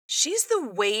She's the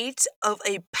weight of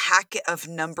a packet of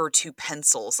number 2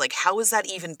 pencils. Like, how is that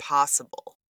even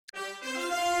possible?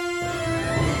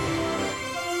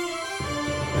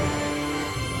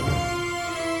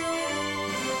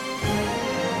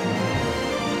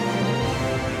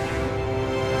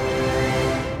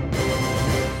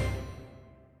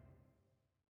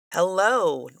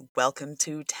 Hello, and welcome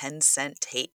to 10 Cent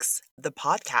Takes, the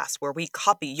podcast where we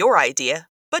copy your idea,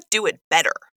 but do it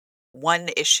better, one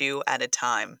issue at a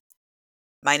time.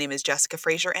 My name is Jessica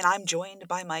Frazier, and I'm joined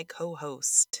by my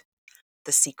co-host,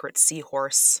 the secret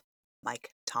seahorse,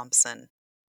 Mike Thompson.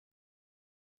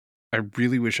 I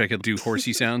really wish I could do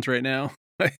horsey sounds right now.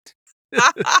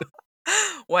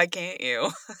 Why can't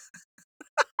you?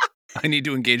 I need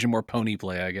to engage in more pony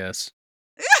play, I guess.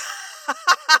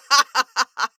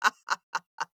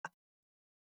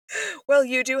 Well,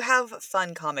 you do have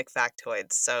fun comic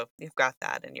factoids, so you've got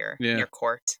that in your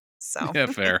court. So Yeah,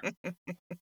 fair.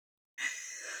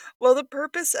 Well, the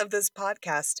purpose of this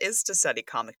podcast is to study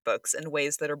comic books in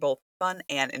ways that are both fun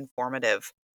and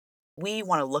informative. We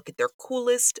want to look at their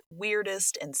coolest,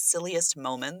 weirdest, and silliest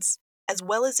moments, as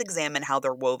well as examine how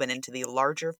they're woven into the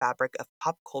larger fabric of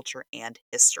pop culture and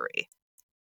history.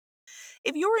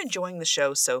 If you're enjoying the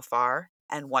show so far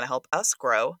and want to help us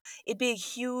grow, it'd be a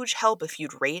huge help if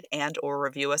you'd rate and or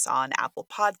review us on Apple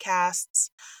Podcasts,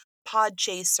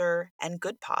 Podchaser, and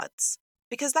Good Pods,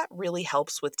 because that really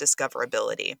helps with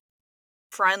discoverability.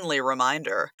 Friendly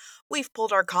reminder, we've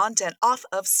pulled our content off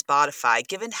of Spotify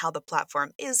given how the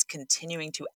platform is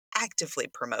continuing to actively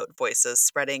promote voices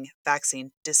spreading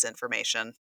vaccine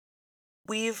disinformation.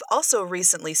 We've also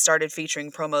recently started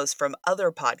featuring promos from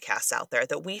other podcasts out there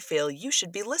that we feel you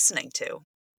should be listening to.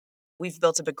 We've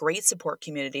built up a great support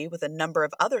community with a number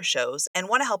of other shows and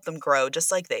want to help them grow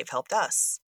just like they've helped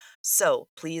us. So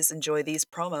please enjoy these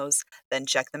promos, then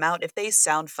check them out if they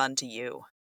sound fun to you.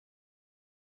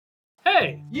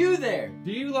 Hey, you there!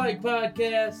 Do you like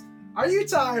podcasts? Are you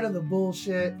tired of the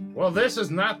bullshit? Well, this is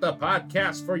not the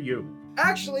podcast for you.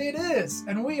 Actually, it is,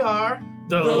 and we are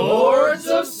The Lords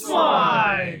of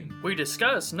Swine! We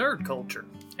discuss nerd culture,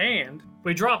 and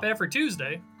we drop every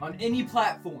Tuesday On any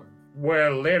platform. We're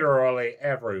literally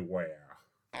everywhere.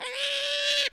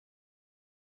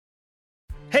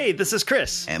 Hey, this is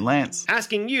Chris, and Lance,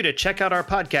 asking you to check out our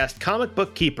podcast, Comic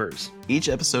Book Keepers. Each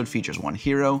episode features one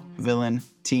hero, villain,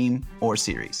 team, or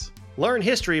series. Learn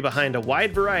history behind a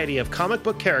wide variety of comic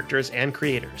book characters and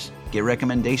creators. Get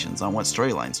recommendations on what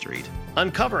storylines to read.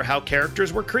 Uncover how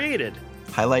characters were created.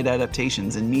 Highlight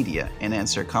adaptations in media and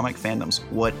answer comic fandom's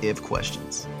what-if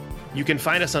questions. You can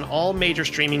find us on all major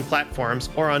streaming platforms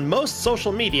or on most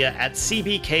social media at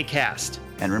CBKcast.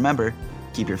 And remember,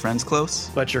 keep your friends close,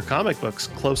 but your comic books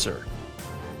closer.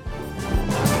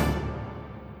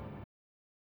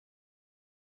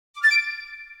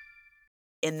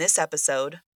 In this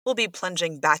episode, we'll be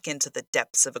plunging back into the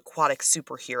depths of aquatic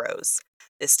superheroes,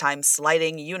 this time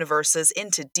sliding universes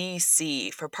into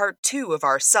DC for part 2 of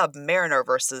our Submariner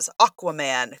vs.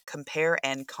 Aquaman Compare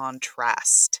and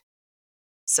Contrast.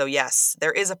 So yes,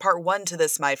 there is a part 1 to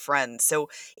this, my friend. So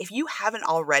if you haven't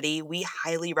already, we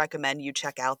highly recommend you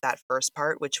check out that first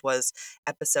part, which was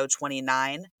episode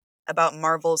 29, about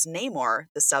Marvel's Namor,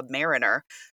 the Submariner,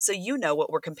 so you know what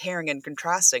we're comparing and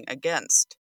contrasting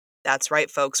against. That's right,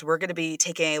 folks, we're going to be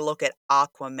taking a look at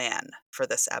Aquaman for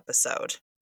this episode.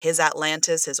 His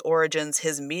Atlantis, his origins,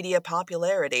 his media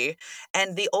popularity,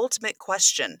 and the ultimate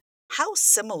question, how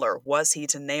similar was he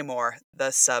to Namor, the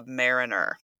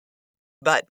Submariner?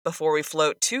 But before we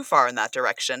float too far in that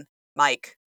direction,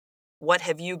 Mike, what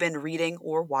have you been reading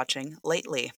or watching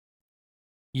lately?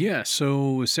 Yeah,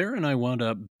 so Sarah and I wound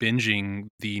up binging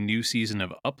the new season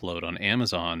of Upload on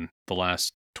Amazon the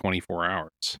last 24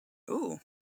 hours. Ooh.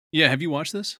 Yeah, have you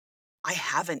watched this? I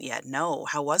haven't yet, no.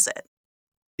 How was it?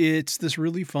 It's this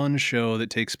really fun show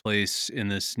that takes place in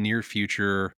this near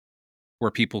future where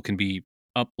people can be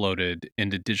uploaded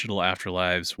into digital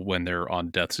afterlives when they're on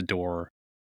death's door.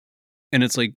 And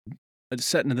it's like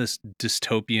set into this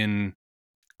dystopian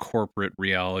corporate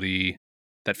reality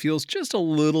that feels just a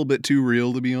little bit too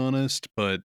real, to be honest.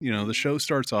 But, you know, the show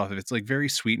starts off, it's like very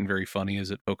sweet and very funny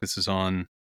as it focuses on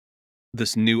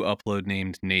this new upload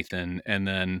named Nathan and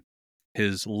then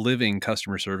his living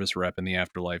customer service rep in the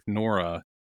afterlife, Nora.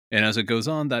 And as it goes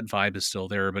on, that vibe is still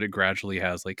there, but it gradually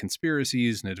has like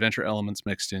conspiracies and adventure elements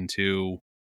mixed into.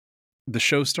 The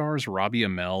show stars Robbie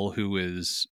Amell, who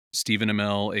is Stephen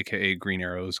Amell, aka Green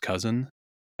Arrow's cousin,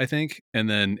 I think. And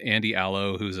then Andy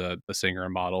Allo, who's a singer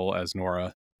and model, as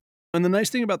Nora. And the nice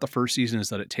thing about the first season is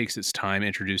that it takes its time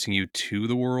introducing you to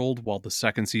the world, while the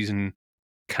second season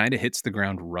kind of hits the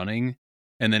ground running,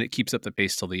 and then it keeps up the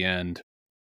pace till the end.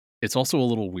 it's also a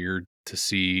little weird to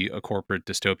see a corporate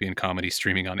dystopian comedy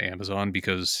streaming on Amazon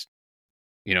because,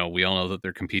 we all know that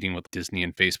they're competing with Disney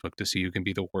and Facebook to see who can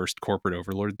be the worst corporate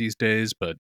overlord these days,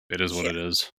 but it is what Yeah, it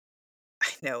is. I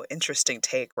know. Interesting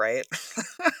take, right?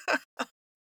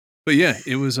 But yeah,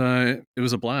 it was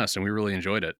a blast and we really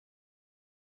enjoyed it.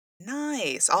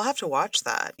 Nice. I'll have to watch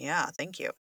that. Yeah, thank you.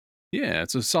 Yeah,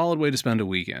 it's a solid way to spend a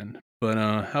weekend. But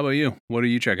how about you? What are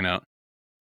you checking out?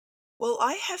 Well,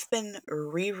 I have been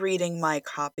rereading my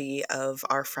copy of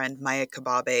our friend Maya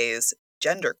Kababe's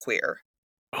Genderqueer.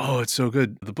 Oh, it's so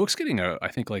good. The book's getting I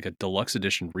think like a deluxe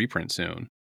edition reprint soon.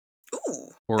 Ooh,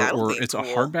 Or that'll or be it's a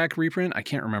cool. hardback reprint. I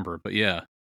can't remember, but yeah.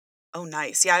 Oh,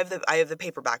 nice. Yeah, I have the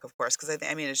paperback, of course, because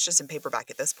I mean it's just in paperback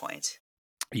at this point,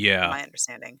 from Yeah. my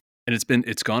understanding. And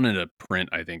it's gone into print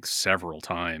I think several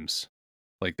times.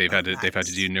 Like Oh, they've had to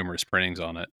do nice. numerous printings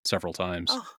on it several times.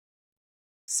 Oh,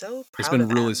 so It's proud been of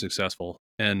really them. successful.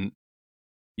 And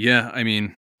yeah, I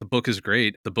mean, the book is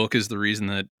great. The book is the reason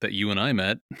that you and I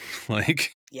met.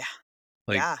 like Yeah,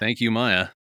 like yeah, thank you, Maya.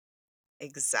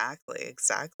 exactly,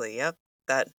 exactly. Yep,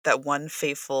 that one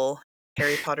fateful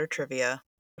Harry Potter trivia,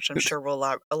 which I'm sure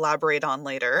we'll elaborate on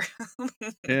later.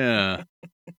 Yeah.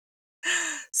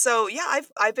 So yeah,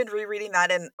 I've been rereading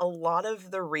that, and a lot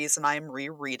of the reason I'm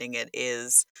rereading it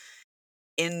is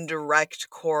in direct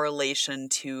correlation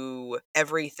to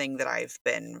everything that I've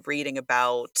been reading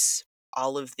about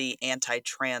all of the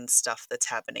anti-trans stuff that's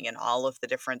happening in all of the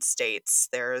different states.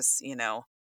 There's,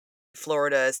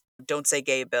 Florida's Don't Say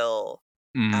Gay bill.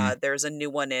 Mm, There's a new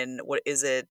one in what is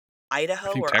it, I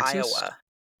Idaho think or Texas. Iowa?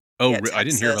 Oh, Yeah, I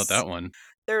didn't hear about Texas. that one.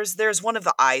 There's one of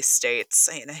the I states,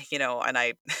 and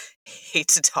I hate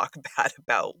to talk bad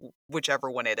about whichever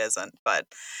one it isn't, but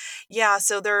yeah,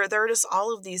 so there are just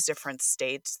all of these different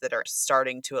states that are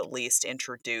starting to at least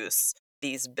introduce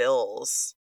these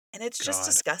bills, and it's just God.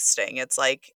 disgusting. It's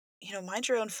like, mind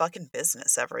your own fucking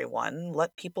business, everyone.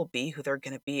 Let people be who they're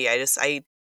gonna be. I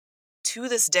to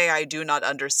this day, I do not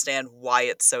understand why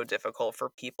it's so difficult for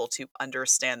people to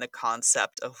understand the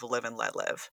concept of live and let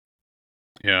live.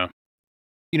 Yeah.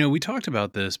 We talked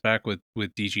about this back with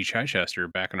DG Chichester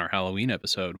back in our Halloween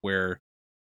episode where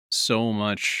so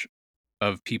much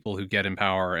of people who get in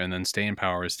power and then stay in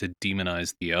power is to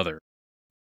demonize the other.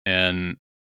 And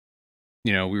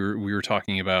we were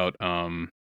talking about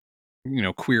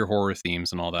queer horror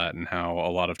themes and all that and how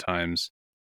a lot of times,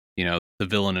 the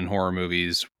villain in horror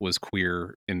movies was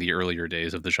queer in the earlier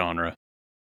days of the genre.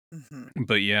 Mhm.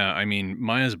 But yeah, I mean,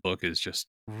 Maya's book is just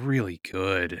really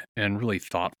good and really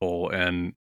thoughtful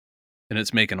and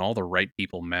it's making all the right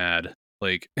people mad.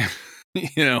 Like,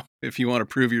 if you want to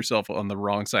prove yourself on the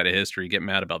wrong side of history, get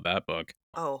mad about that book.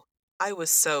 Oh, I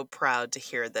was so proud to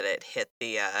hear that it hit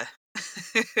the,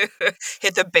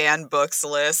 hit the banned books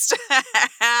list.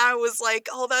 I was like,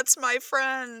 "Oh, that's my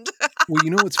friend." Well,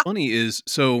 what's funny is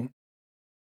so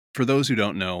for those who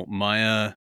don't know,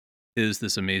 Maya is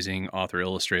this amazing author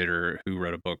illustrator who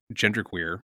wrote a book,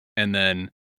 Genderqueer, and then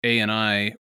A and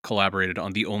I collaborated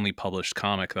on the only published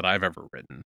comic that I've ever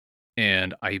written.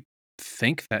 And I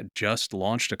think that just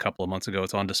launched a couple of months ago.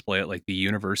 It's on display at like the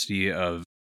University of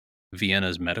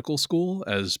Vienna's medical school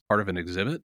as part of an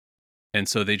exhibit. And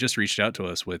so they just reached out to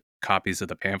us with copies of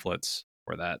the pamphlets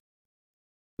for that.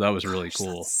 That was really Gosh,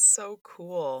 cool. that's so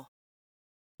cool.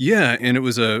 Yeah, and it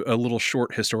was a little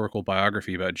short historical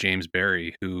biography about James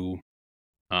Barry, who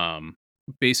um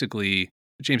basically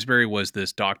James Barry was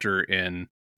this doctor in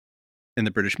the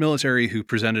British military who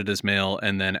presented as male,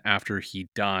 and then after he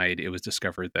died, it was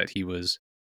discovered that he was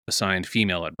assigned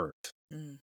female at birth.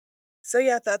 Mm. So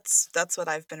yeah, that's what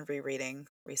I've been rereading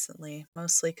recently,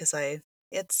 mostly because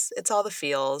it's all the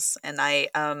feels, and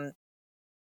the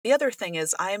other thing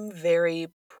is I'm very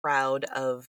proud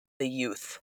of the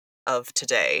youth of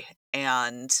today,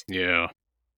 and Yeah.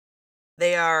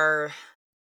 they are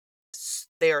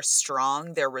they are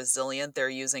strong, they're resilient, they're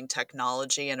using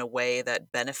technology in a way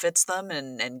that benefits them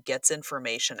and gets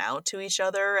information out to each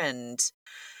other, and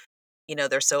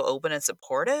they're so open and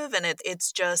supportive, and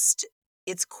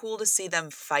it's cool to see them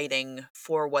fighting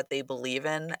for what they believe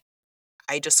in.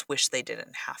 I just wish they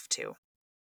didn't have to.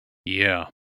 Yeah.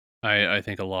 I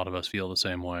think a lot of us feel the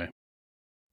same way.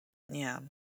 Yeah.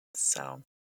 So,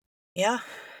 yeah,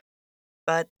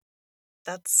 but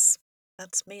that's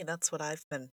that's me. That's what I've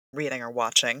been reading or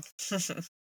watching.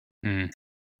 Mm.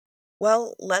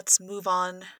 Well, let's move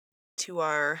on to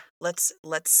our let's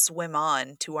swim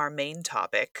on to our main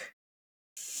topic.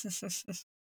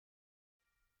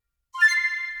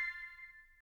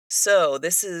 So,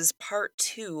 this is part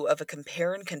 2 of a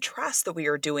compare and contrast that we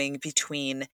are doing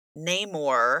between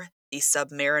Namor, the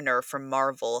Submariner from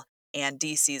Marvel, and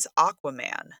DC's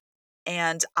Aquaman.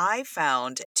 And I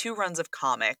found 2 runs of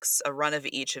comics, a run of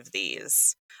each of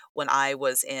these, when I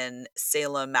was in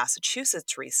Salem,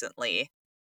 Massachusetts recently.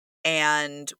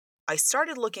 And I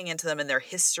started looking into them and their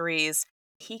histories,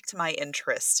 piqued my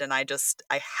interest, and I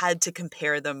had to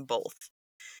compare them both.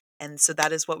 And so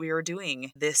that is what we are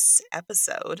doing this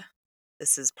episode.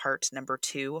 This is part number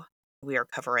 2. We are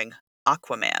covering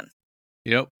Aquaman.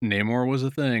 Yep, Namor was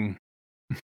a thing.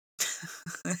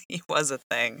 He was a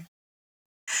thing.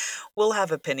 We'll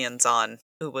have opinions on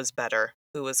who was better,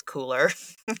 who was cooler.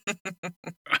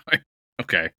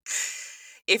 Okay.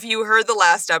 If you heard the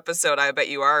last episode, I bet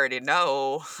you already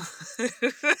know.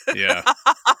 Yeah.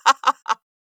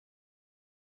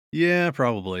 Yeah,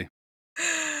 probably.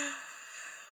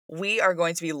 We are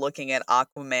going to be looking at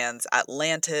Aquaman's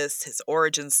Atlantis, his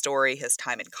origin story, his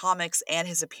time in comics, and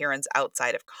his appearance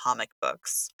outside of comic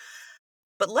books.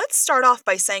 But let's start off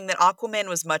by saying that Aquaman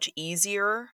was much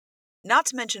easier, not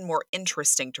to mention more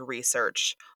interesting to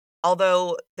research,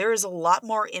 although there is a lot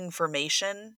more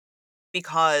information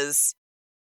because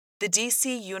the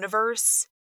DC universe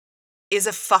is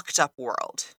a fucked up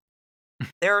world.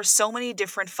 There are so many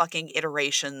different fucking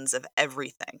iterations of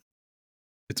everything.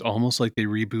 It's almost like they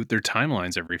reboot their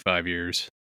timelines every 5 years.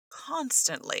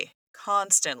 Constantly.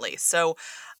 So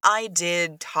I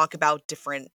did talk about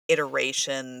different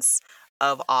iterations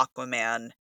of Aquaman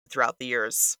throughout the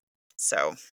years.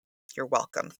 So you're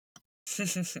welcome.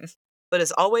 But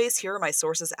as always, here are my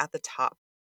sources at the top.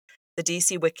 The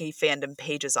DC Wiki fandom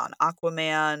pages on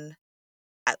Aquaman,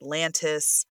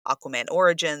 Atlantis, Aquaman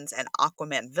Origins, and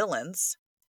Aquaman Villains.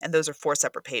 And those are 4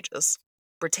 separate pages.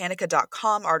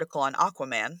 Britannica.com article on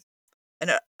Aquaman.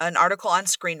 An article on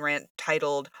Screen Rant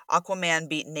titled Aquaman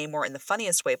Beat Namor in the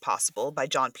Funniest Way Possible by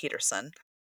John Peterson.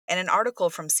 And an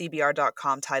article from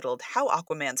CBR.com titled How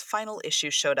Aquaman's Final Issue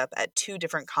Showed Up at 2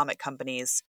 Different Comic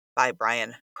Companies by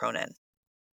Brian Cronin.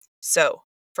 So,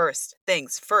 first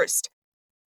things first.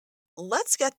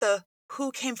 Let's get the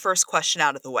who came first question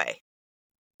out of the way.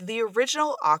 The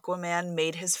original Aquaman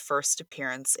made his first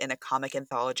appearance in a comic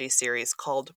anthology series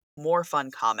called More Fun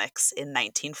Comics in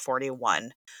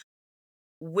 1941,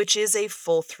 which is a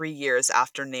full 3 years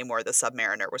after Namor the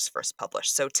Submariner was first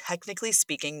published. So technically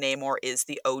speaking, Namor is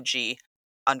the OG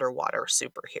underwater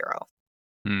superhero.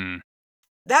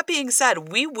 That being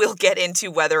said, we will get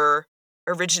into whether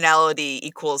originality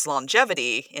equals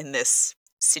longevity in this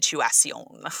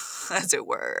situation, as it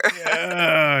were.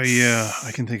 Yeah,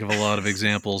 I can think of a lot of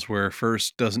examples where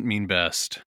first doesn't mean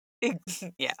best.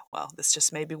 Yeah, well, this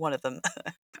just may be one of them.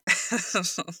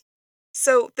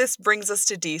 So this brings us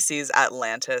to DC's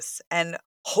Atlantis, and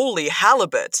holy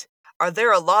halibut, are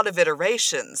there a lot of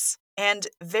iterations and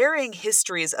varying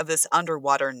histories of this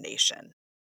underwater nation.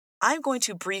 I'm going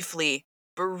to briefly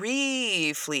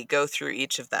go through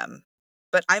each of them,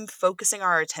 but I'm focusing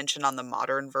our attention on the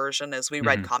modern version as we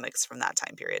read comics from that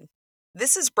time period.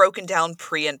 This is broken down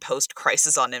pre- and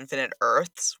post-Crisis on Infinite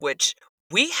Earths, which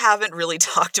we haven't really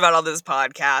talked about on this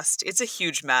podcast. It's a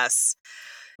huge mess.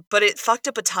 But it fucked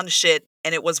up a ton of shit,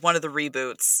 and it was one of the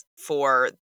reboots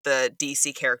for the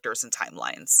DC characters and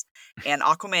timelines. And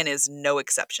Aquaman is no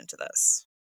exception to this.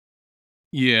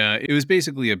 Yeah, it was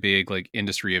basically a big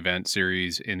industry event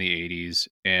series in the 80s,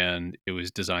 and it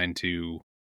was designed to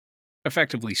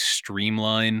effectively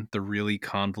streamline the really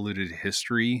convoluted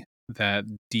history that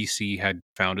DC had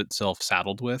found itself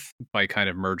saddled with by kind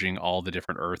of merging all the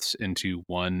different Earths into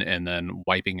one and then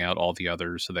wiping out all the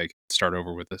others so they could start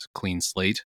over with a clean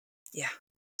slate. Yeah.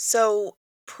 So,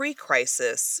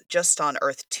 pre-Crisis, just on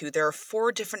Earth 2, there are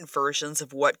 4 different versions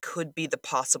of what could be the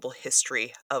possible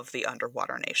history of the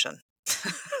underwater nation.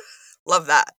 Love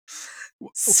that.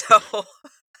 So...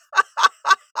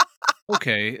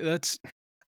 Okay, that's...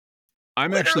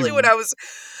 I'm literally actually... when I was...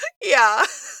 Yeah.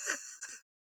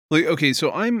 Okay,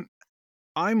 so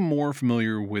I'm more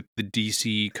familiar with the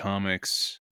DC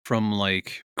comics from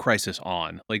Crisis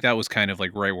on. That was kind of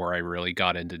right where I really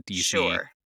got into DC.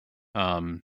 Sure.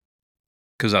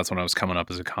 Because that's when I was coming up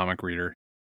as a comic reader.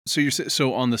 So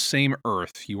so on the same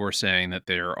Earth, you were saying that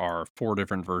there are 4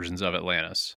 different versions of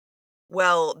Atlantis.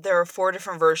 Well, there are 4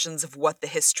 different versions of what the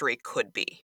history could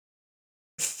be.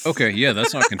 Okay, yeah,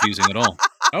 that's not confusing at all.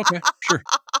 Okay, sure.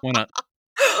 Why not?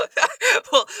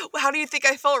 Well, how do you think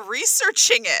I felt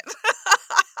researching it?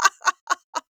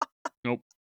 Nope.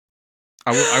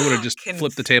 I would have just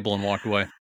flipped the table and walked away.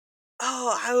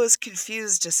 Oh, I was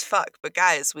confused as fuck. But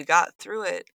guys, we got through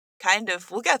it. Kind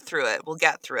of. We'll get through it.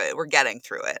 We're getting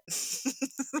through it.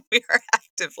 We are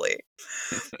actively.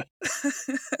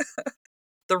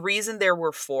 The reason there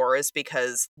were 4 is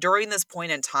because during this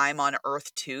point in time on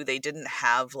Earth 2, they didn't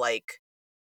have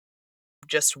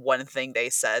just one thing they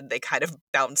said. They kind of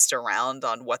bounced around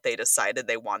on what they decided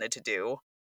they wanted to do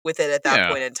with it at that Yeah.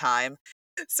 point in time.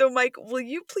 So, Mike, will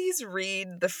you please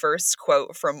read the first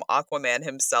quote from Aquaman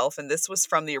himself? And this was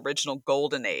from the original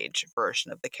Golden Age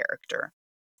version of the character.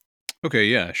 Okay,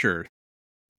 yeah, sure.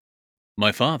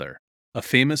 My father, a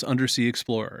famous undersea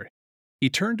explorer, he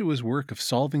turned to his work of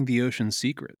solving the ocean's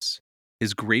secrets.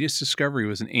 His greatest discovery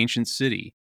was an ancient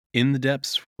city in the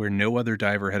depths where no other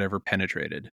diver had ever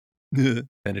penetrated.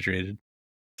 Penetrated.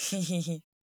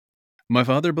 My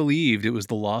father believed it was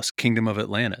the lost kingdom of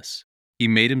Atlantis. He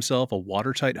made himself a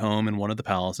watertight home in one of the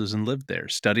palaces and lived there,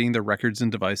 studying the records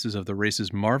and devices of the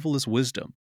race's marvelous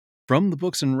wisdom. From the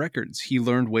books and records, he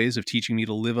learned ways of teaching me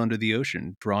to live under the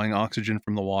ocean, drawing oxygen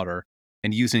from the water,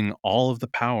 and using all of the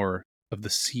power of the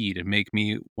sea to make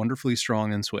me wonderfully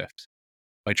strong and swift.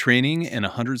 By training and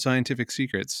 100 scientific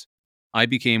secrets, I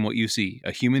became what you see,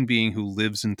 a human being who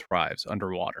lives and thrives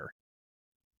underwater.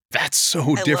 That's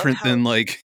so I different love how than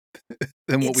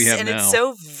than what we have now. it's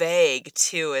so vague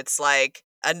too. It's like,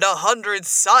 and 100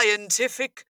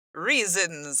 scientific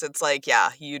reasons. It's like, yeah,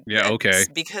 Okay.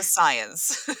 because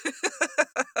science.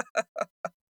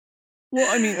 Well,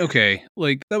 I mean, okay,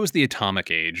 that was the atomic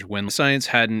age when science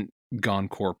hadn't gone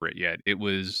corporate yet. It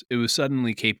was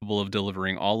suddenly capable of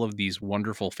delivering all of these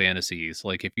wonderful fantasies.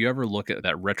 Like if you ever look at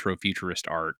that retro futurist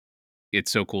art, it's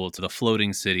so cool. It's the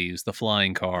floating cities, the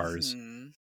flying cars,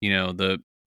 Mhm.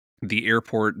 the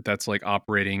airport that's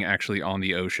operating actually on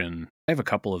the ocean. I have a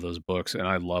couple of those books and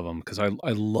I love them because I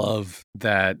love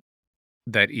that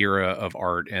era of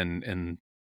art and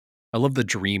I love the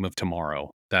dream of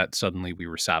tomorrow that suddenly we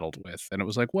were saddled with. And it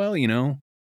was like, well,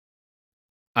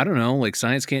 I don't know,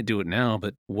 science can't do it now,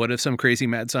 but what if some crazy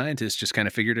mad scientist just kind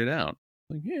of figured it out?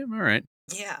 Yeah, all right.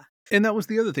 Yeah. And that was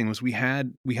the other thing was we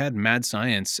had mad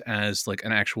science as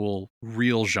an actual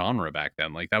real genre back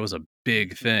then. That was a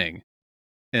big thing.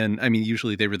 And I mean,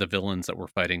 usually they were the villains that were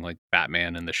fighting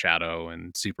Batman and the Shadow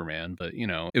and Superman, but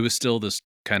it was still this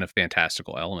kind of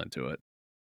fantastical element to it.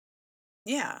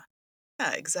 Yeah.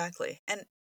 Yeah, exactly. And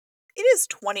it is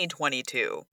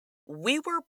 2022. We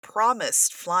were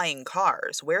promised flying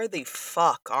cars. Where the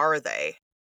fuck are they?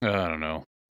 I don't know.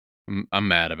 I'm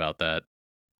mad about that.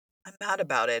 I'm mad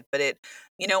about it, but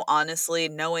honestly,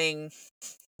 knowing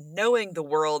the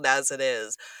world as it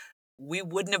is, we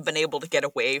wouldn't have been able to get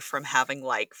away from having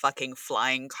fucking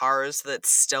flying cars that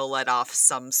still let off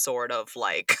some sort of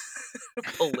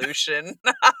pollution.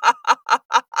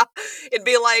 It'd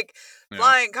be like Yeah.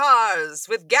 flying cars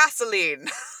with gasoline.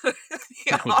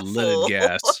 With leaded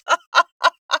gas.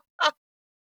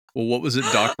 Well, what was it?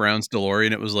 Doc Brown's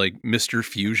DeLorean? It was like Mr.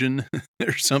 Fusion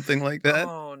or something like that.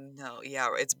 Oh no, yeah,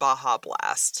 it's Baja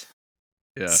Blast.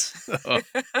 Yeah. Oh,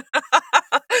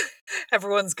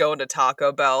 Everyone's going to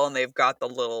Taco Bell and they've got the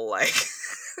little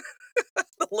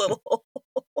the little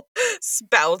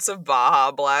spouts of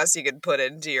Baja Blast you can put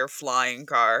into your flying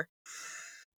car.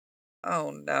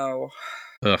 Oh no.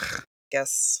 ugh.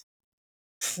 Guess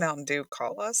Mountain Dew,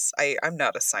 call us. I'm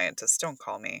not a scientist. Don't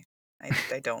call me.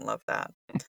 I don't love that.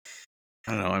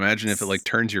 I don't know. Imagine if it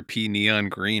turns your pee neon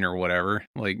green or whatever.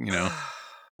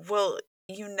 Well,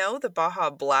 the Baja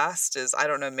Blast is, I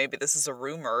don't know, maybe this is a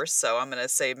rumor, so I'm going to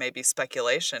say maybe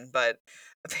speculation, but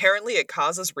apparently it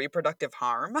causes reproductive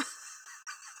harm.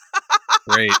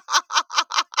 Great.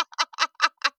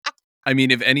 I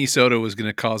mean, if any soda was going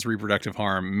to cause reproductive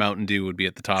harm, Mountain Dew would be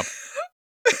at the top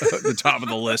of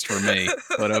the list for me.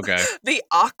 But okay. The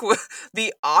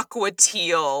aqua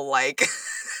teal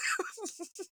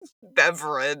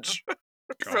beverage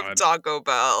from God. Taco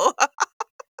Bell.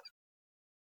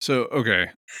 So, okay.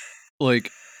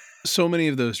 So many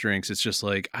of those drinks, it's just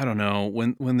I don't know,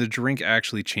 when the drink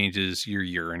actually changes your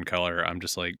urine color, I'm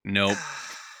just nope.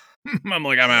 I'm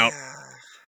out.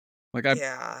 Yeah.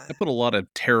 Yeah. I put a lot of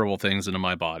terrible things into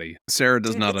my body. Sarah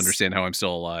does Dude, not understand how I'm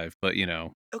still alive, but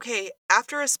Okay,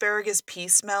 after asparagus pea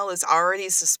smell is already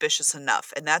suspicious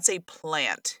enough, and that's a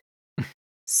plant.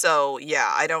 So,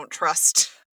 yeah, I don't trust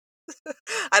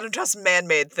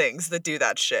man-made things that do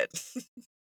that shit.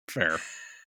 fair.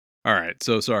 All right,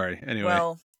 so sorry. Anyway.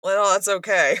 Well, that's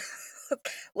okay.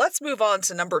 Let's move on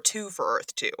to number 2 for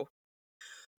Earth 2,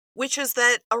 which is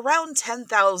that around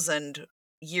 10,000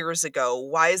 years ago,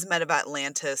 wise men of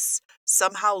Atlantis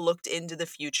somehow looked into the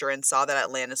future and saw that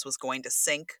Atlantis was going to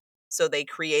sink. So they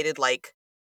created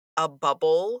a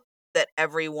bubble that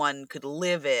everyone could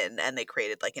live in, and they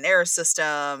created an air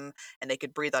system and they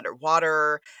could breathe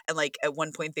underwater. And at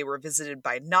one point they were visited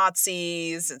by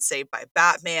Nazis and saved by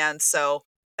Batman. So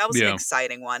that was an Yeah.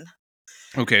 exciting one.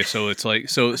 Okay, so it's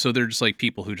so they're just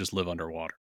people who just live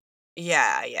underwater.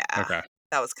 Yeah. Okay.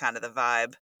 That was kind of the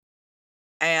vibe.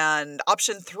 And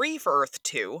option 3 for Earth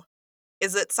 2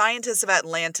 is that scientists of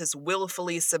Atlantis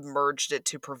willfully submerged it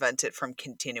to prevent it from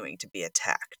continuing to be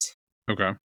attacked.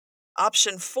 Okay.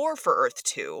 Option 4 for Earth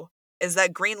 2 is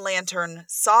that Green Lantern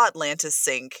saw Atlantis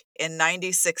sink in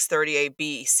 9638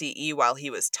 BCE while he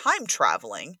was time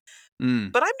traveling,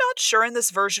 Mm. but I'm not sure in this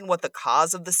version what the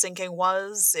cause of the sinking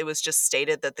was. It was just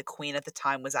stated that the queen at the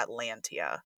time was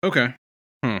Atlantia. Okay.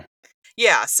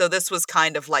 Yeah, so this was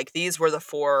kind of like these were the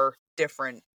 4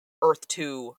 different Earth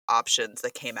 2 options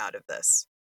that came out of this.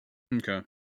 Okay.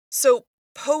 So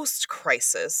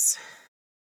post-crisis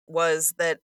was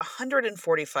that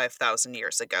 145,000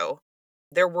 years ago,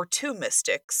 there were 2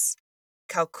 mystics,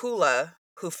 Calcula,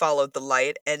 who followed the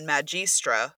light, and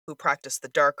Magistra, who practiced the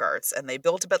dark arts, and they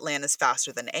built up Atlantis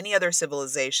faster than any other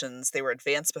civilizations. They were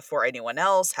advanced before anyone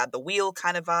else, had the wheel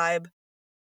kind of vibe.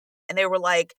 And they were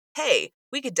like, hey,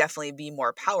 we could definitely be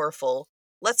more powerful.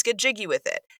 Let's get jiggy with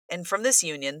it. And from this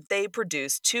union, they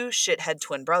produced 2 shithead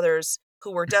twin brothers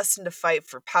who were destined to fight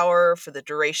for power for the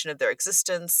duration of their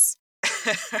existence.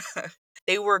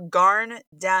 They were Garn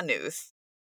Danuth,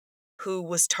 who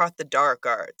was taught the dark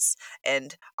arts,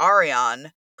 and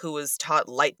Arion, who was taught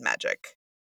light magic.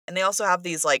 And they also have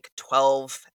these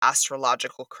 12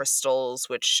 astrological crystals,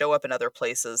 which show up in other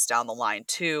places down the line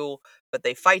too, but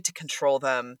they fight to control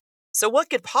them. So what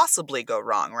could possibly go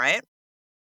wrong, right?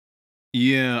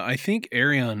 Yeah, I think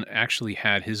Arion actually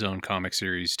had his own comic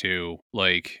series too.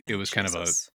 It was kind of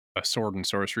Jesus. a sword and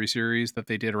sorcery series that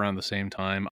they did around the same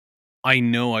time. I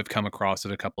know I've come across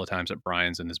it a couple of times at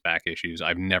Brian's in his back issues.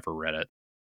 I've never read it.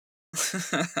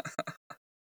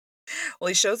 Well,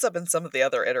 he shows up in some of the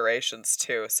other iterations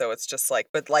too, so it's just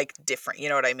but different, you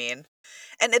know what I mean?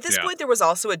 And at this Yeah. point, there was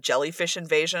also a jellyfish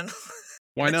invasion.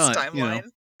 Why in its not? You know.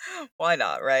 timeline. Why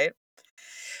not, right?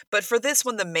 But for this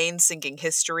one, the main sinking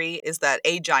history is that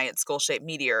a giant skull-shaped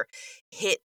meteor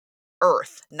hit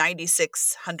Earth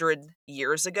 9,600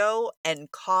 years ago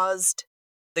and caused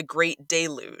the Great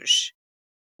Deluge,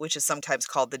 which is sometimes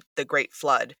called the Great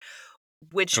Flood,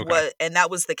 Okay. and that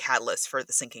was the catalyst for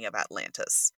the sinking of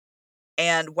Atlantis.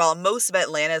 And while most of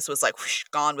Atlantis was whoosh,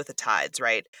 gone with the tides,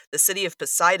 right? The city of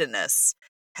Poseidonus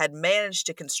had managed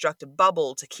to construct a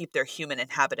bubble to keep their human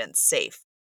inhabitants safe.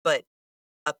 But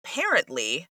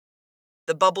apparently,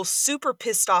 the bubble super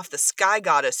pissed off the sky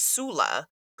goddess Sula,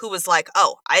 who was like,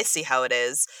 oh, I see how it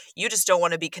is. You just don't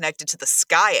want to be connected to the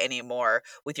sky anymore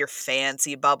with your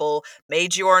fancy bubble.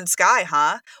 Made your own sky,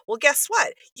 huh? Well, guess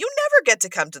what? You never get to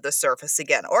come to the surface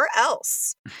again, or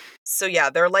else. So yeah,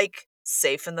 they're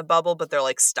safe in the bubble, but they're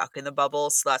stuck in the bubble,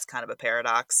 so that's kind of a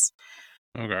paradox.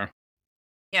 Okay.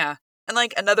 Yeah.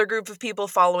 And another group of people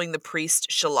following the priest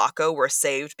Shalako were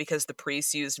saved because the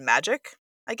priest used magic,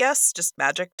 I guess, just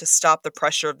magic to stop the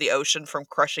pressure of the ocean from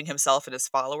crushing himself and his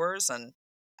followers, and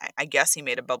I guess he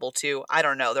made a bubble too. I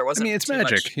don't know. There wasn't it's too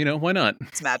magic, much. why not?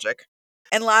 It's magic.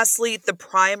 And lastly, the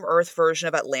Prime Earth version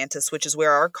of Atlantis, which is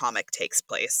where our comic takes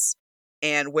place,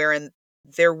 and wherein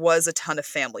there was a ton of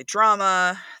family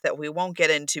drama that we won't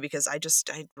get into because I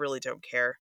really don't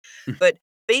care. But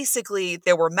basically,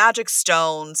 there were magic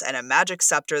stones and a magic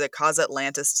scepter that caused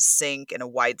Atlantis to sink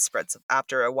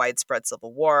after a widespread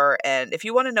civil war. And if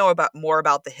you want to know more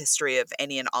about the history of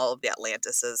any and all of the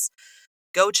Atlantises,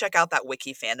 go check out that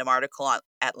Wiki fandom article on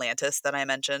Atlantis that I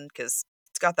mentioned, because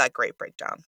it's got that great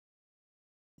breakdown.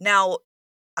 Now,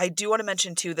 I do want to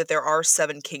mention too that there are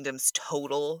 7 kingdoms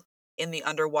total in the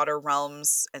underwater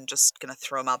realms, and just gonna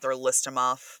throw them out there, list them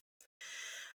off.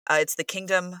 It's the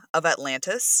Kingdom of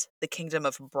Atlantis, the Kingdom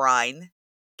of Brine,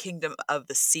 Kingdom of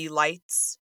the Sea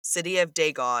Lights, City of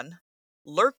Dagon,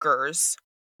 Lurkers,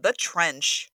 the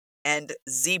Trench, and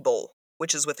Zeeble,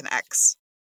 which is with an X.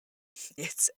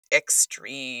 It's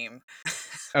extreme.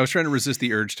 I was trying to resist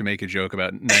the urge to make a joke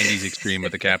about 90s extreme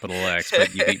with a capital X,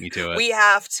 but you beat me to it. We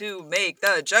have to make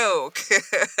the joke.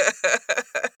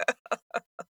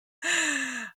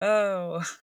 Oh.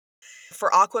 For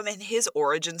Aquaman, his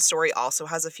origin story also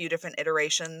has a few different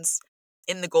iterations.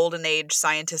 In the Golden Age,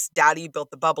 scientist Daddy built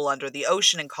the bubble under the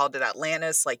ocean and called it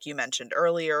Atlantis, like you mentioned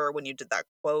earlier when you did that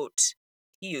quote.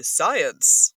 He used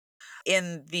science.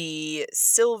 In the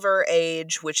Silver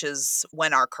Age, which is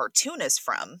when our cartoon is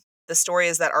from, the story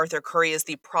is that Arthur Curry is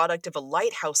the product of a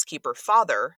lighthouse keeper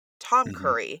father, Tom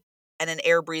Curry, and an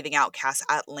air-breathing outcast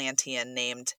Atlantean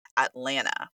named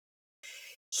Atlanta.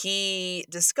 He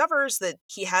discovers that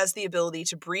he has the ability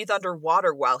to breathe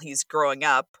underwater while he's growing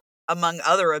up, among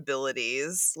other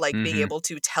abilities, like being able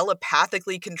to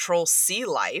telepathically control sea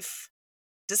life.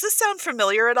 Does this sound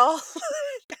familiar at all?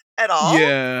 at all.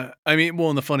 Yeah. I mean, well,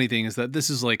 and the funny thing is that this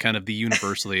is like kind of the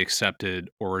universally accepted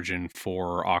origin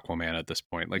for Aquaman at this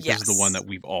point. Like, this is the one Yes. that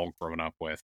we've all grown up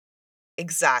with.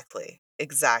 Exactly.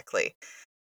 Exactly.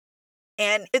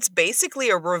 And it's basically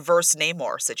a reverse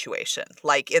Namor situation.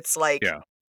 Like, it's like, Yeah.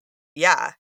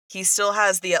 yeah, he still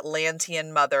has the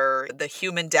Atlantean mother, the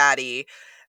human daddy,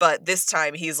 but this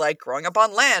time he's like growing up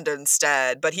on land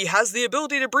instead, but he has the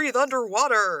ability to breathe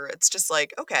underwater. It's just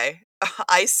like, okay,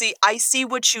 I see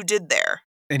what you did there.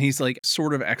 And he's like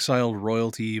sort of exiled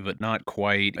royalty, but not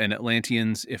quite. And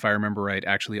Atlanteans, if I remember right,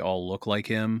 actually all look like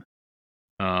him.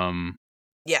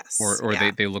 Yes, Or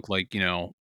yeah, they look like,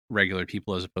 regular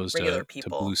people as opposed regular to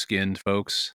people. blue-skinned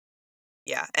folks.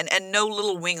 Yeah, and no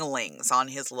little winglings on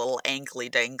his little ankly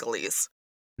danglies.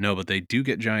 No, but they do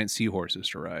get giant seahorses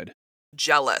to ride.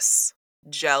 Jealous.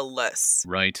 Jealous.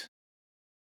 Right.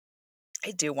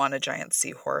 I do want a giant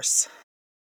seahorse.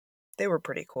 They were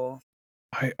pretty cool.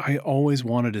 I always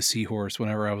wanted a seahorse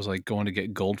whenever I was like going to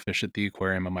get goldfish at the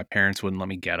aquarium and my parents wouldn't let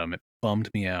me get them. It bummed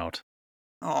me out.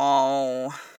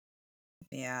 Oh,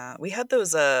 yeah. We had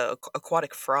those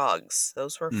aquatic frogs.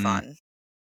 Those were Mm. fun.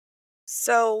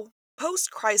 So,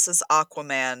 post-crisis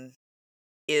Aquaman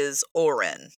is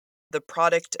Orin, the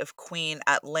product of Queen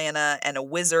Atlanta and a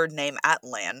wizard named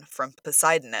Atlan from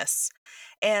Poseidonus.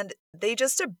 And they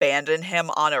just abandon him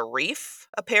on a reef,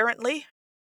 apparently.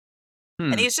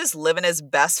 And Hmm. he's just living his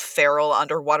best feral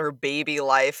underwater baby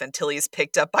life until he's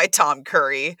picked up by Tom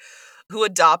Curry, who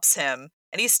adopts him.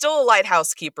 And he's still a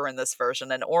lighthouse keeper in this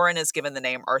version, and Orin is given the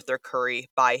name Arthur Curry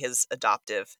by his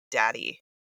adoptive daddy.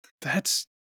 That's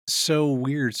so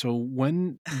weird. So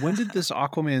when did this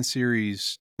Aquaman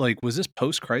series, like, was this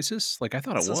post-crisis? Like, I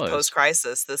thought it This was was.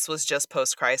 post-crisis. This was just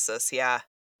post-crisis, yeah.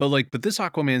 But this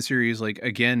Aquaman series, like,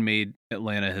 again made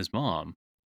Atlanta his mom.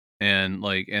 And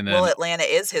Well, then Atlanta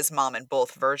is his mom in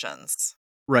both versions.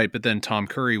 right, but then Tom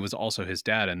Curry was also his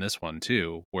dad in this one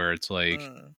too, where it's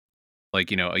Mm,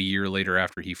 a year later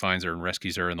after he finds her and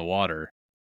rescues her in the water.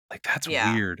 Like, that's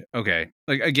yeah. weird. Okay.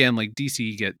 Like, again, like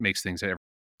DC makes things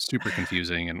super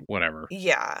confusing and whatever.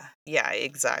 Yeah, yeah,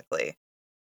 exactly.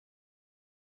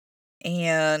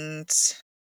 And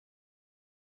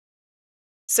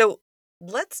so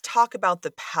let's talk about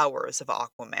the powers of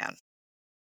Aquaman.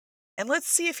 And let's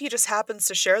see if he just happens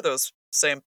to share those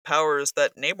same powers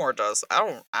that Namor does.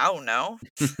 I don't know.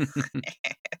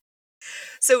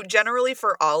 So generally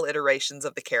for all iterations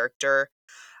of the character,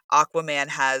 Aquaman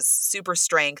has super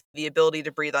strength, the ability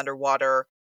to breathe underwater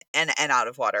and out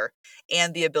of water,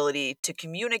 and the ability to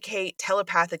communicate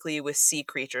telepathically with sea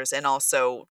creatures and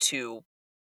also to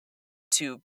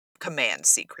command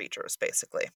sea creatures,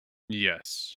 basically.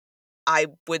 Yes. I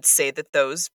would say that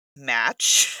those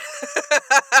match.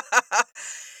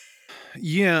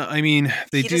 Yeah, I mean,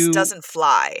 they He just do. doesn't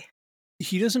fly.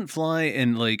 He doesn't fly,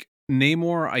 and like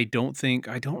Namor, I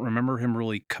don't remember him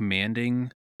really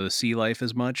commanding the sea life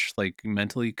as much, like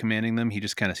mentally commanding them. He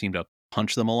just kind of seemed to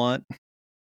punch them a lot,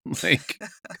 like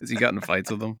because he got in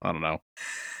fights with them. I don't know.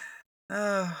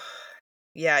 Oh,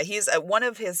 yeah, he's one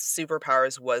of his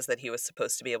superpowers was that he was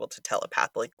supposed to be able to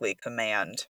telepathically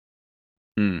command.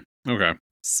 Hmm. Okay.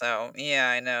 So, yeah,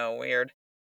 I know, weird.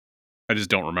 I just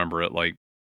don't remember it like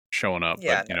showing up, but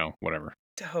Yeah, no, whatever.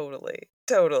 totally,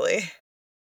 totally.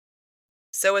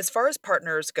 So, as far as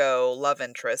partners go, love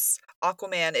interests,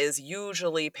 Aquaman is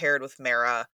usually paired with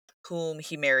Mera, whom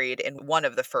he married in one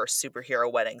of the first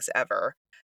superhero weddings ever.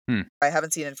 Hmm. I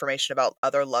haven't seen information about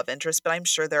other love interests, but I'm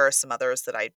sure there are some others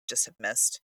that I just have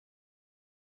missed.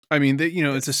 I mean, it's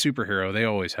a 'Cause superhero. They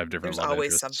always have different there's love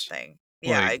always interests. something.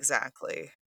 Yeah, Like,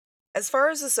 exactly. As far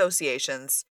as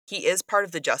associations, he is part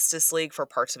of the Justice League for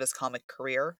parts of his comic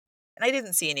career. And I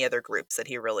didn't see any other groups that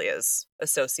he really is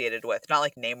associated with. Not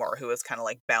like Namor, who was kind of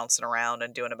like bouncing around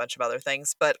and doing a bunch of other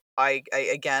things. But I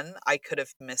could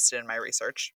have missed it in my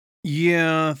research.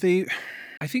 yeah,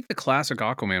 I think the classic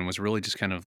Aquaman was really just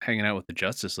kind of hanging out with the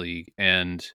Justice League,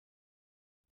 and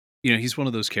he's one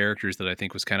of those characters that I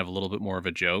think was kind of a little bit more of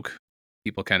a joke.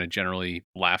 People kind of generally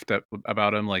laughed at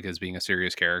about him like as being a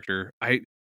serious character. There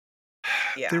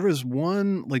Yeah. was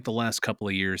one like the last couple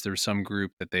of years, there was some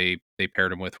group that they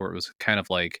paired him with where it was kind of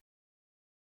like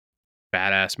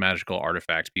badass magical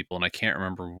artifacts people, and I can't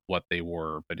remember what they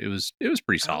were, but it was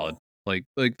pretty solid. Oh. Like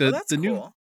Oh, that's the new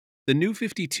cool. the new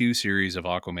 52 series of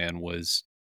Aquaman was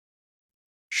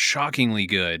shockingly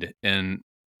good, and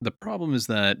the problem is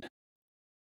that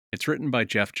it's written by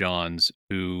Jeff Johns,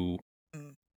 who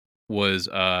Mm. was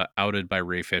outed by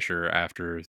Ray Fisher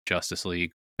after Justice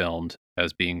League filmed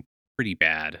as being pretty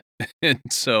bad. And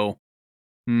so,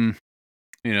 mm,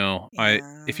 I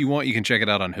if Yeah. you want, you can check it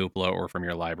out on Hoopla or from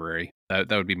your library. That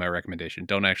would be my recommendation.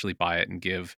 Don't actually buy it and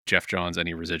give Jeff Johns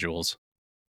any residuals.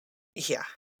 Yeah.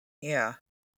 Yeah.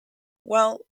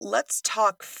 Well, let's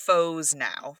talk foes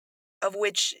now, of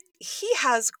which he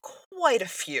has quite a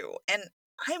few, and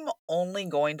I'm only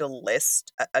going to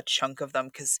list a chunk of them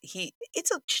because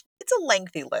it's a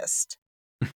lengthy list.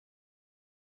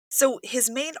 So his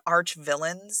main arch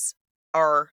villains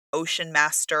are Ocean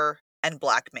Master and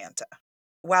Black Manta,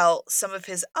 while some of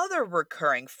his other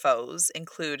recurring foes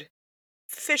include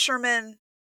Fisherman,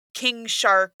 King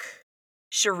Shark,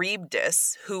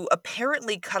 Charybdis, who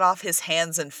apparently cut off his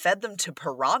hands and fed them to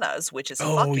piranhas, which is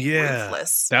Oh fucking yeah,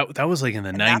 ruthless. that was like in the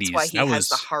And that's why '90s. he That has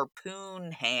the was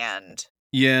harpoon hand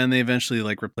yeah, and they eventually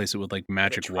like replace it with like or the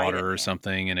magic trident water or hand.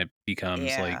 something, and it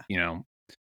becomes like Yeah.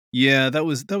 yeah, that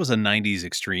was a '90s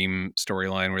extreme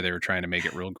storyline where they were trying to make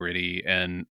it real gritty,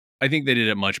 and I think they did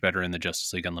it much better in the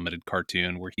Justice League Unlimited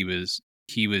cartoon where he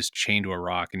was chained to a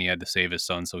rock and he had to save his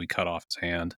son, so he cut off his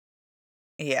hand,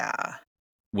 Yeah.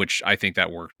 which I think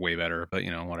that worked way better. But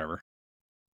whatever.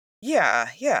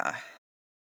 Yeah, yeah.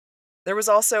 There was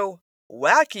also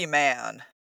Wacky Man,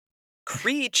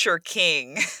 Creature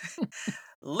King,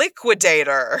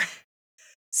 Liquidator,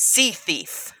 Sea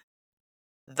Thief,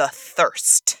 The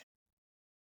Thirst,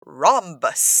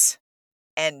 Rhombus,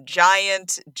 and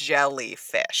Giant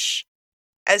Jellyfish.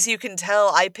 As you can tell,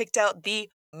 I picked out the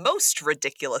most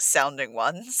ridiculous sounding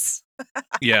ones.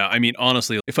 Yeah, I mean,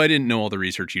 honestly, if I didn't know all the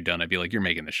research you'd done, I'd be like, you're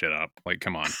making this shit up. Like,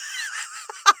 come on.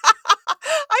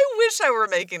 I wish I were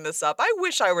making this up. I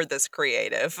wish I were this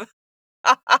creative.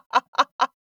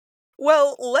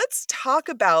 Well, let's talk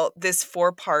about this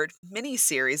four-part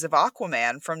miniseries of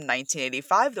Aquaman from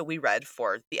 1985 that we read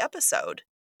for the episode.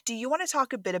 Do you want to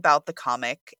talk a bit about the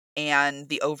comic and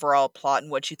the overall plot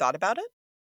and what you thought about it?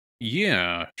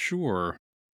 Yeah, sure.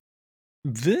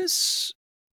 This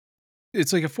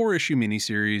it's like a 4-issue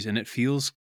miniseries, and it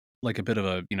feels like a bit of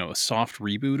a soft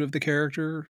reboot of the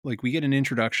character. Like we get an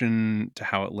introduction to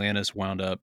how Atlantis wound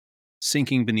up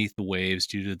sinking beneath the waves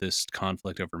due to this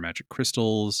conflict over magic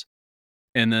crystals.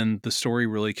 And then the story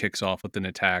really kicks off with an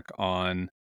attack on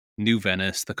New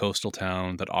Venice, the coastal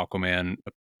town that Aquaman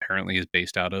apparently is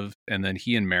based out of. And then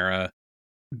he and Mara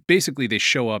basically they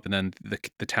show up, and then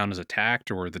the town is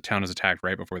attacked, or the town is attacked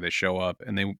right before they show up,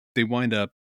 and they wind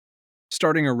up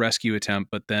starting a rescue attempt.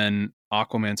 But then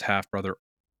Aquaman's half brother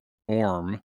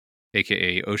Orm,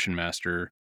 aka Ocean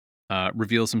Master,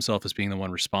 reveals himself as being the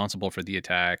one responsible for the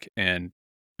attack, and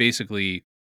basically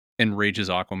enrages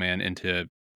Aquaman into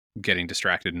getting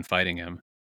distracted and fighting him.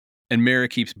 And Mara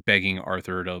keeps begging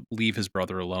Arthur to leave his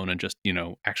brother alone and just,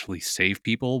 actually save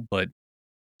people. But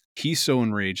he's so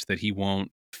enraged that he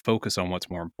won't focus on what's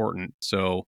more important.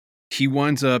 So he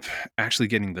winds up actually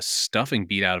getting the stuffing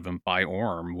beat out of him by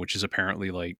Orm, which is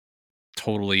apparently like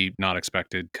totally not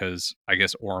expected because I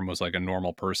guess Orm was like a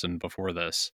normal person before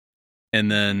this. And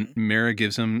then Mhm. Mara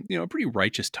gives him, a pretty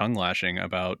righteous tongue lashing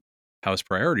about how his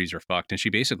priorities are fucked. And she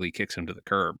basically kicks him to the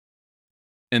curb.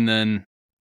 And then,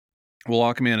 well,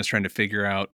 Aquaman is trying to figure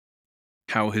out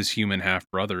how his human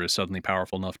half brother is suddenly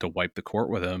powerful enough to wipe the court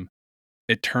with him.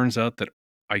 It turns out that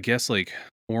I guess like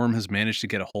Orm has managed to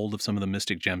get a hold of some of the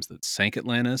mystic gems that sank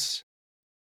Atlantis.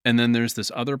 And then there's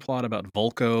this other plot about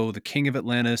Volko, the king of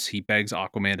Atlantis. He begs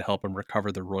Aquaman to help him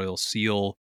recover the royal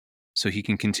seal so he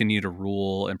can continue to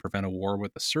rule and prevent a war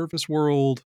with the surface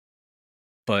world.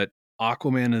 But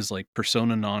Aquaman is like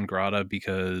persona non grata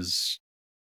because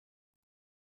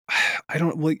I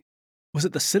don't like was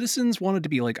it the citizens wanted to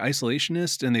be like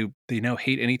isolationist and they now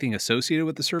hate anything associated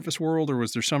with the surface world, or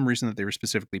was there some reason that they were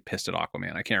specifically pissed at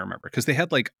Aquaman? I can't remember because they had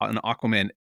like an Aquaman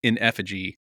in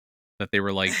effigy that they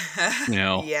were like, you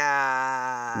know, waving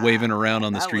Yeah, around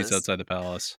on the that streets was outside the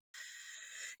palace.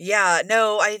 yeah,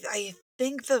 no, I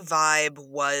think the vibe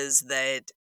was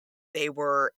that they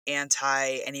were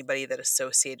anti anybody that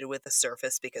associated with the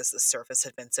surface because the surface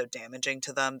had been so damaging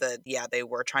to them that yeah, they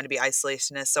were trying to be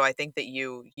isolationist. So I think that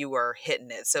you were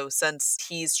hitting it. So since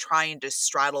he's trying to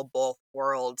straddle both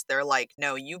worlds, they're like,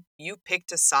 no, you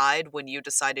picked a side when you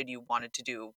decided you wanted to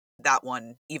do that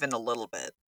one even a little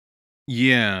bit.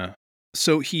 Yeah.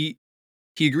 So he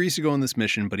agrees to go on this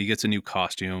mission, but he gets a new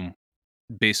costume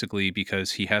basically because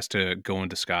he has to go in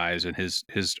disguise, and his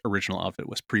original outfit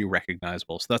was pretty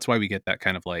recognizable. So that's why we get that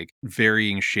kind of like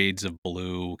varying shades of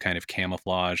blue kind of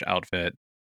camouflage outfit.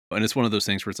 And it's one of those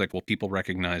things where it's like, well, people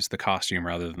recognize the costume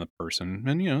rather than the person,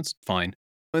 and it's fine.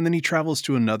 And then he travels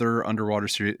to another underwater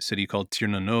city called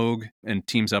Tirnanog and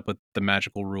teams up with the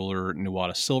magical ruler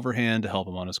Nuada Silverhand to help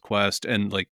him on his quest.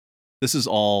 And like, this is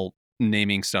all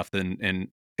naming stuff and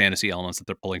fantasy elements that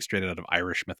they're pulling straight out of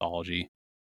Irish mythology.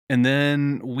 And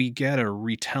then we get a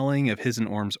retelling of his and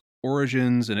Orm's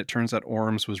origins, and it turns out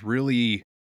Orms was really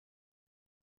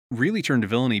turned to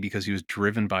villainy because he was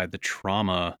driven by the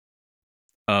trauma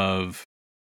of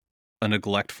a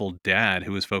neglectful dad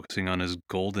who was focusing on his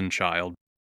golden child,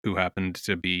 who happened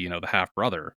to be, the half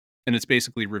brother. And it's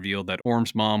basically revealed that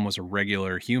Orm's mom was a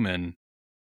regular human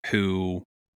who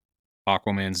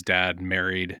Aquaman's dad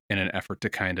married in an effort to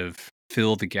kind of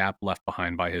fill the gap left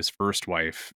behind by his first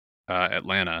wife,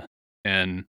 Atlanta.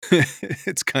 And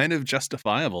it's kind of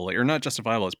justifiable, or not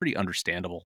justifiable, it's pretty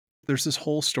understandable. There's this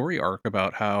whole story arc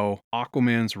about how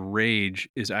Aquaman's rage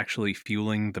is actually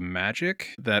fueling the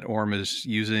magic that Orm is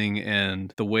using,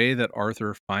 and the way that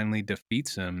Arthur finally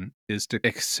defeats him is to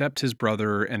accept his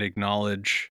brother and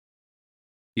acknowledge,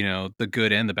 the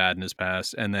good and the bad in his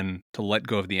past, and then to let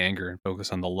go of the anger and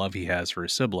focus on the love he has for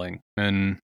his sibling.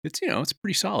 And it's, it's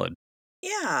pretty solid.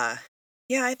 Yeah.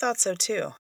 Yeah, I thought so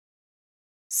too.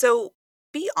 So,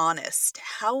 be honest,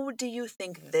 how do you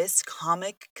think this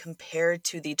comic compared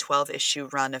to the 12-issue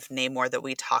run of Namor that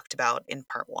we talked about in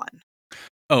part 1?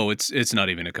 Oh, it's not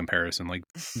even a comparison. Like,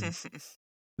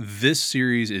 this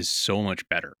series is so much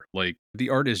better. Like, the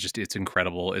art is it's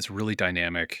incredible. It's really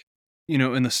dynamic.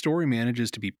 And the story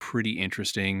manages to be pretty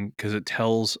interesting because it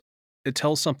tells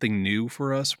something new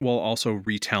for us while also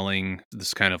retelling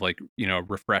this kind of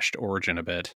refreshed origin a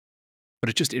bit.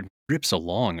 But it rips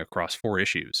along across 4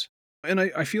 issues. And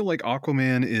I feel like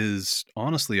Aquaman is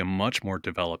honestly a much more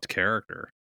developed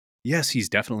character. Yes, he's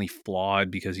definitely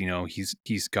flawed because,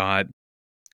 he's got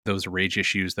those rage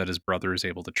issues that his brother is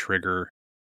able to trigger.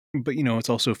 But, it's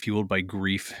also fueled by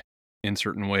grief in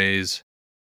certain ways.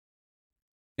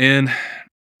 And,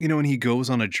 when he goes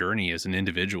on a journey as an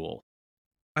individual,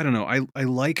 I don't know, I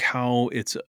like how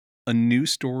it's a new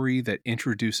story that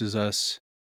introduces us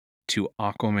to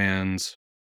Aquaman's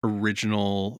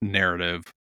original narrative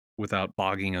without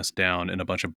bogging us down in a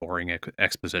bunch of boring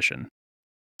exposition.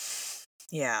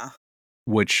 Yeah.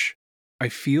 Which I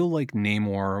feel like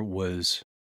Namor was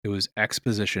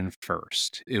exposition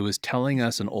first. It was telling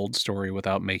us an old story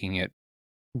without making it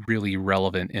really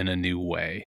relevant in a new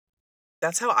way.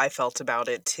 That's how I felt about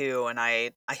it too, and I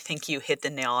think you hit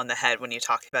the nail on the head when you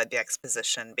talked about the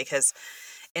exposition, because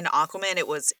in Aquaman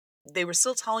they were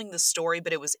still telling the story,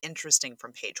 but it was interesting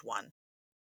from page 1.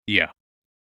 Yeah.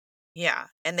 Yeah,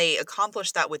 and they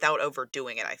accomplished that without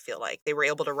overdoing it, I feel like. They were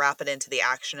able to wrap it into the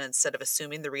action instead of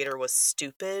assuming the reader was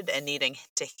stupid and needing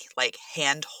to,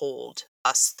 handhold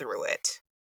us through it.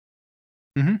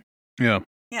 Mm-hmm. Yeah.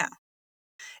 Yeah.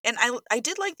 And I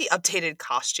did like the updated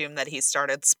costume that he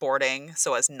started sporting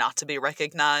so as not to be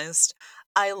recognized.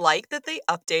 I like that they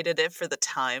updated it for the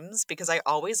times because I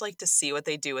always like to see what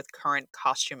they do with current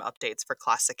costume updates for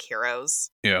classic heroes.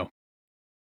 Yeah.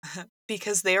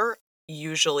 Because they're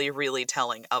usually really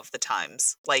telling of the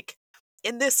times. Like,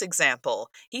 in this example,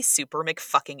 he's super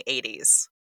McFucking 80s.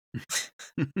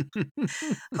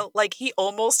 Like, he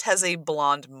almost has a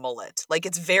blonde mullet. Like,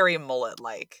 it's very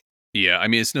mullet-like. Yeah, I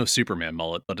mean, it's no Superman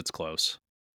mullet, but it's close.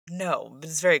 No, but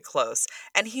it's very close.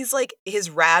 And he's like, his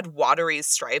rad watery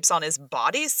stripes on his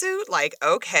bodysuit, like,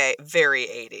 okay, very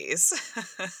 80s.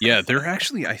 Yeah, they're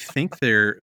actually, I think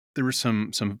there were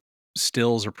some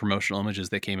stills or promotional images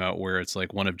that came out where it's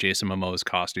like one of Jason Momoa's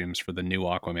costumes for the new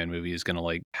Aquaman movie is going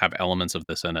to have elements of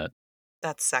this in it.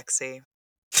 That's sexy.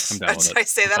 I'm down with it. Did I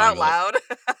say I'm that fine out with loud?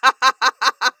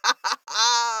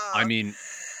 I mean,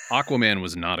 Aquaman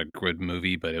was not a good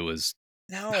movie, but it was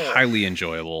No. highly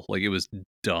enjoyable. Like, it was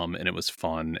dumb and it was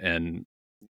fun. And,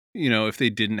 if they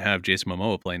didn't have Jason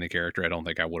Momoa playing the character, I don't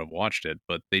think I would have watched it.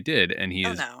 But they did, and he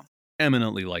is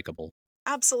eminently likable.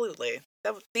 Absolutely.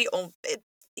 That was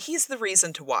he's the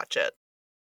reason to watch it.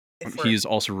 He is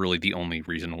also really the only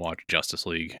reason to watch Justice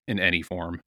League in any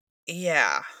form.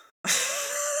 Yeah.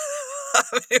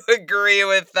 I agree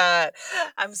with that.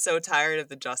 I'm so tired of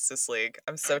the Justice League.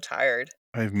 I'm so tired.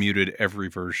 I've muted every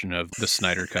version of the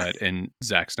Snyder Cut and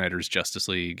Zack Snyder's Justice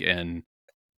League and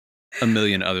a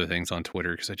million other things on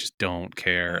Twitter because I just don't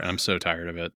care, and I'm so tired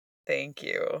of it. Thank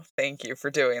you. Thank you for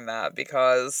doing that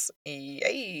because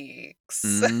yikes.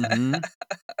 Mm-hmm.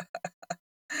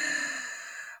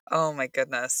 Oh my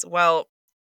goodness. Well,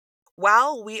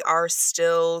 while we are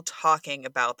still talking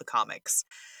about the comics,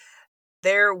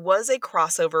 there was a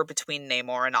crossover between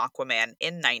Namor and Aquaman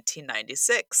in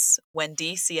 1996 when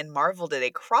DC and Marvel did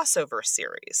a crossover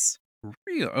series.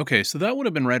 Really? Okay, so that would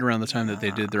have been right around the time that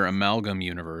they did their amalgam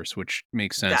universe, which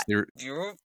makes sense. They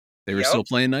were still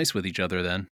playing nice with each other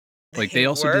then. Like, they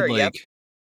also did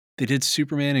they did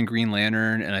Superman and Green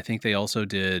Lantern, and I think they also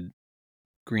did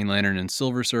Green Lantern and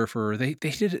Silver Surfer. They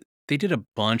did a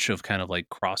bunch of kind of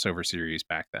crossover series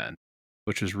back then,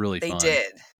 which was really fun. They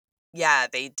did. Yeah,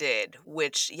 they did,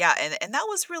 which yeah, and that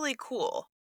was really cool.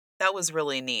 That was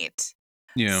really neat.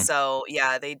 Yeah. So,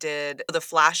 yeah, they did The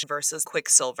Flash versus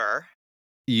Quicksilver.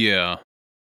 Yeah.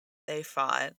 They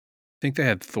fought. Think they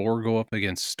had Thor go up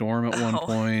against Storm at one Oh,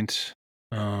 point.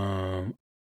 Um,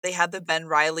 they had the Ben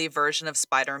Reilly version of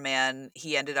Spider-Man.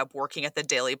 He ended up working at the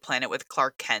Daily Planet with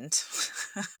Clark Kent.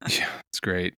 yeah, it's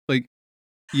great. Like,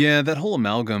 yeah, that whole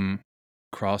amalgam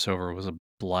crossover was a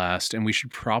blast, and we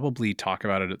should probably talk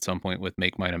about it at some point with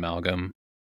Make Mine Amalgam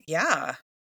Yeah.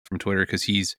 from Twitter because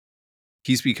he's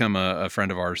become a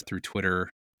friend of ours through Twitter,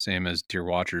 same as Dear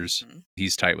Watchers. Mhm.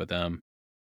 He's tight with them.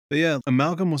 But yeah,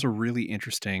 Amalgam was a really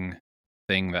interesting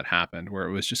thing that happened where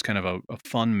it was just kind of a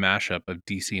fun mashup of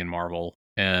DC and Marvel.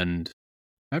 And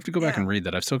I have to go back Yeah. and read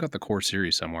that. I've still got the core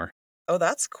series somewhere. Oh,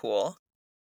 that's cool.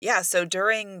 Yeah, so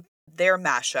during their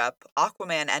mashup,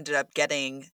 Aquaman ended up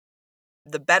getting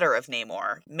the better of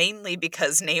Namor, mainly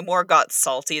because Namor got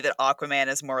salty that Aquaman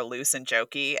is more loose and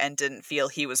jokey and didn't feel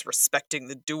he was respecting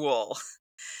the duel.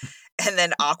 And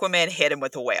then Aquaman hit him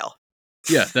with a whale,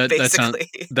 Yeah, basically.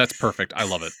 that's perfect. I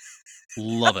love it.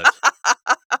 Love it.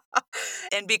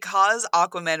 And because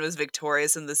Aquaman was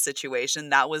victorious in this situation,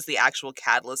 that was the actual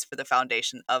catalyst for the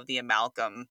foundation of the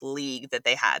Amalgam League that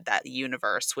they had, that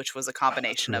universe, which was a Oh, that's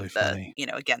combination really of the, funny.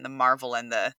 again, the Marvel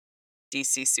and the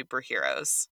DC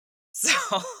superheroes. So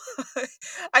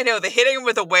I know the hitting him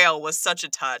with a whale was such a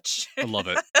touch. I love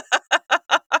it.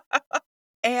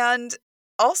 And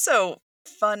also,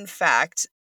 fun fact,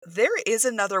 there is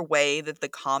another way that the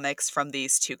comics from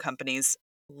these two companies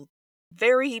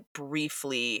very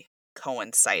briefly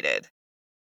coincided.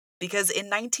 Because in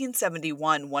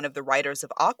 1971, one of the writers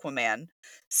of Aquaman,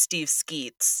 Steve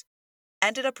Skeets,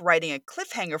 ended up writing a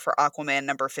cliffhanger for Aquaman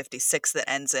number 56 that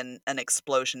ends in an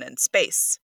explosion in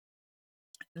space.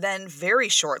 Then, very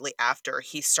shortly after,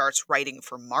 he starts writing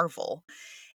for Marvel.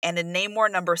 And in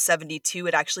Namor number 72,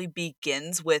 it actually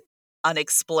begins with an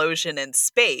explosion in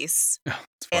space. It's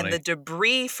And the funny.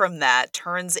 debris from that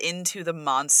turns into the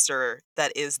monster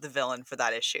that is the villain for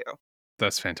that issue.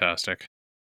 That's fantastic.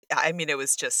 I mean, it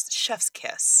was just chef's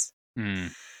kiss.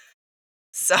 Mm.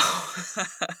 So,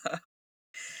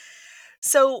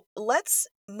 so let's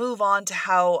move on to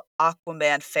how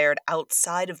Aquaman fared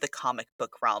outside of the comic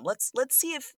book realm. Let's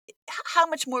see if how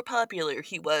much more popular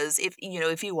he was. If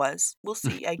he was, we'll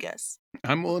see. I guess.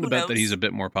 I'm willing to Who bet that he's knows? a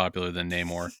bit more popular than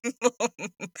Namor.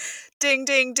 Ding,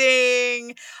 ding,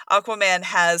 ding. Aquaman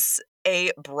has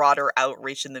a broader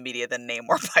outreach in the media than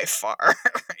Namor by far.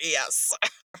 Yes.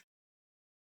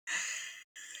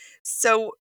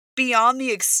 So, beyond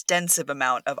the extensive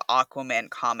amount of Aquaman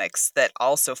comics that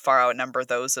also far outnumber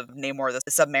those of Namor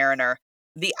the Submariner,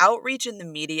 the outreach in the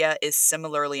media is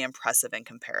similarly impressive in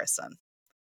comparison.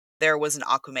 There was an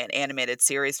Aquaman animated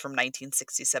series from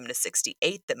 1967 to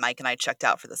 68 that Mike and I checked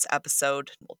out for this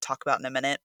episode. We'll talk about in a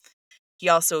minute. He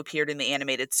also appeared in the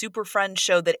animated Super Friends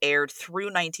show that aired through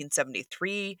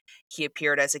 1973. He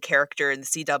appeared as a character in the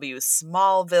CW's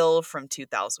Smallville from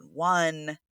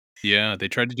 2001. Yeah, they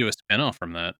tried to do a spinoff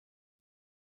from that.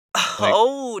 Like,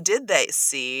 Oh, did they?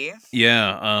 See?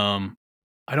 yeah,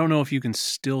 I don't know if you can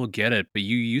still get it, but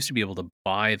you used to be able to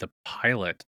buy the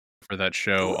pilot for that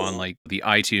show on Ooh. like the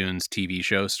iTunes TV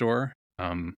show store.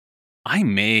 I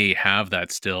may have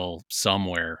that still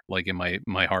somewhere, like in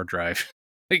my hard drive.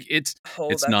 Like Oh,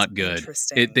 it's that's not good.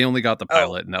 interesting. They only got the Oh,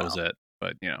 pilot and that was well. it.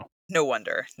 But No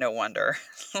wonder. No wonder.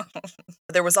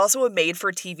 There was also a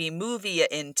made-for-TV movie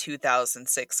in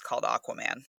 2006 called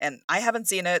Aquaman, and I haven't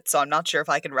seen it, so I'm not sure if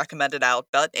I can recommend it out,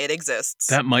 but it exists.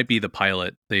 that might be the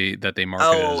pilot that they market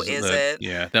Oh, as is the it?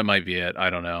 yeah, that might be it. I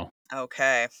don't know.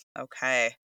 Okay.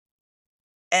 Okay.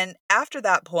 And after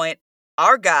that point,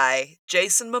 our guy,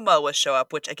 Jason Momoa, show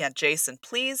up, which again, Jason,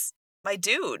 please, my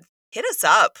dude, hit us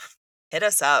up. Hit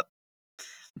us up.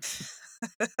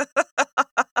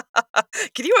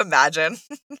 Can you imagine?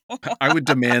 I would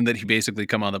demand that he basically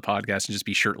come on the podcast and just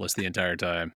be shirtless the entire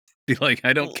time. Be like,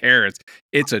 I don't care.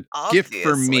 It's a gift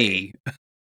for Obviously. me.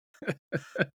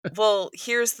 Well,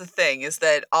 here's the thing is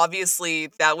that obviously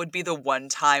that would be the one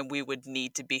time we would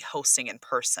need to be hosting in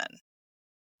person.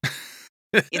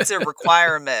 It's a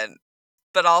requirement,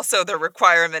 but also the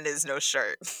requirement is no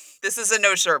shirt. This is a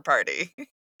no shirt party.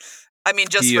 I mean,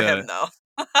 just He for him though.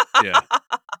 yeah.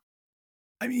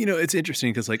 I mean, it's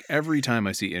interesting because like every time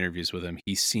I see interviews with him,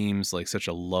 he seems like such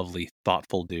a lovely,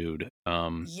 thoughtful dude.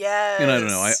 And I don't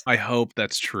know. Yes. I hope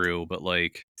that's true, but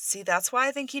like, See, that's why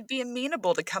I think he'd be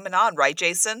amenable to coming on, right,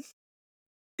 Jason?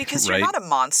 Because you're right? not a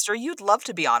monster. You'd love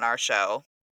to be on our show.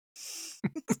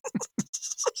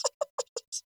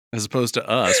 As opposed to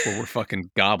us, where we're fucking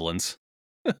goblins.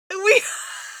 We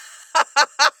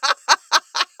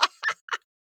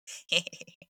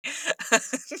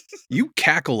You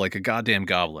cackle like a goddamn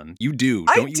goblin. You do.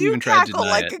 I Don't you do even try to cackle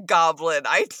deny like it. a goblin.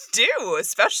 I do,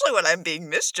 especially when I'm being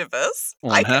mischievous.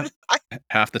 Well, and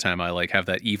half the time I like have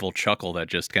that evil chuckle that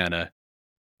just kind of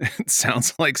it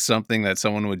sounds like something that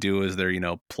someone would do as they're,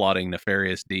 plotting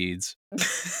nefarious deeds.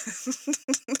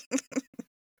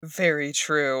 Very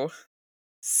true.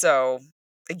 So,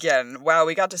 again, wow,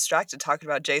 we got distracted talking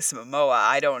about Jason Momoa.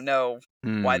 I don't know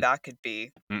why Hmm. that could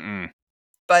be. Mm-mm.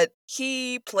 But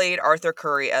he played Arthur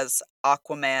Curry as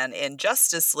Aquaman in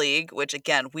Justice League, which,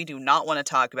 again, we do not want to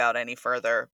talk about any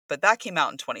further. But that came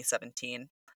out in 2017.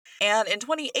 And in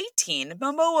 2018,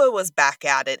 Momoa was back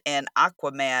at it in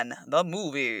Aquaman, the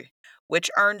movie, which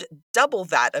earned double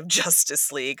that of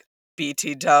Justice League,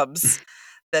 BT dubs,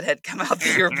 that had come out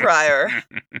the year prior,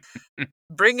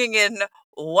 bringing in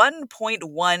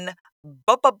 1.1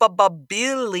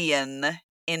 billion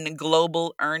in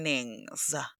global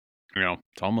earnings.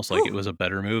 It's almost like it was a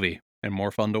better movie and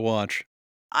more fun to watch.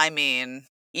 I mean,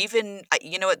 even,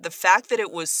 you know what, the fact that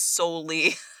it was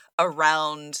solely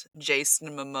around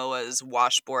Jason Momoa's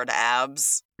washboard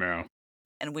abs, Yeah.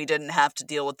 and we didn't have to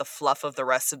deal with the fluff of the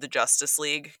rest of the Justice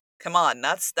League. Come on,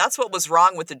 that's what was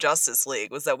wrong with the Justice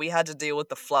League, was that we had to deal with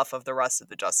the fluff of the rest of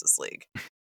the Justice League.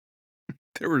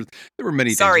 There were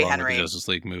many Sorry, things wrong with Henry. the Justice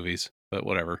League movies, but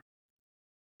whatever.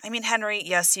 I mean, Henry,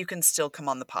 yes, you can still come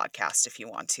on the podcast if you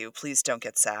want to. Please don't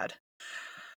get sad.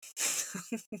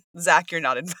 Zach, you're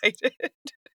not invited.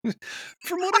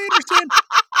 From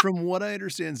what I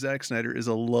understand, Zack Snyder is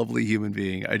a lovely human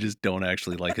being. I just don't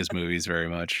actually like his movies very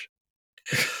much.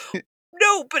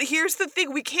 No, but here's the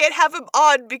thing. We can't have him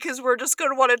on because we're just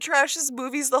going to want to trash his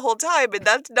movies the whole time, and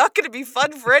that's not going to be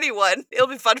fun for anyone. It'll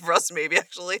be fun for us, maybe,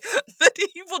 actually. But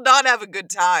he will not have a good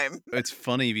time. It's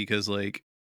funny because, like,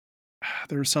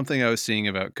 there was something I was seeing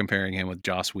about comparing him with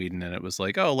Joss Whedon, and it was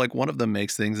like, oh, like one of them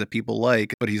makes things that people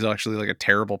like, but he's actually like a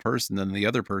terrible person. And the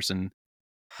other person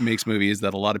makes movies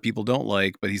that a lot of people don't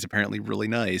like, but he's apparently really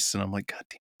nice. And I'm like, God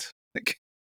damn it. Like,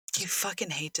 You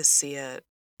fucking hate to see it.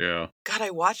 yeah. God,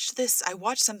 I watched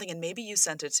something, and maybe you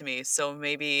sent it to me, so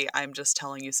maybe I'm just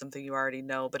telling you something you already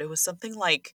know, but it was something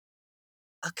like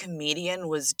a comedian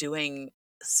was doing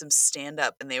some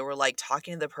stand-up, and they were, like,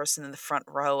 talking to the person in the front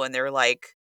row, and they were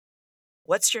like,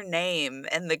 "What's your name?"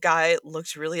 And the guy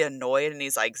looked really annoyed, and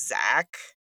he's like, "Zach?"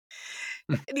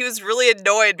 And he was really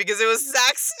annoyed because it was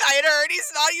Zack Snyder, and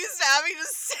he's not used to having to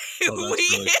say Oh, who that's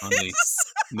he really is. funny.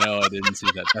 No, I didn't see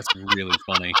that. That's really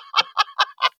funny.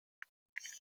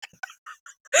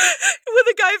 When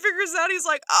the guy figures out, he's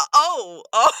like, oh.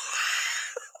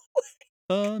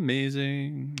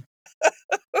 Amazing.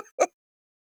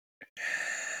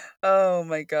 Oh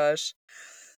my gosh.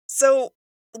 So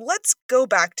let's go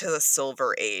back to the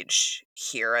Silver Age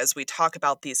here as we talk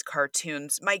about these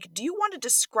cartoons. Mike, do you want to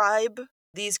describe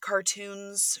these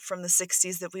cartoons from the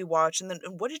 60s that we watched, and then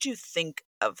what did you think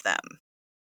of them?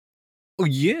 Oh,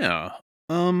 yeah.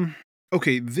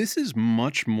 Okay, this is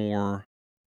much more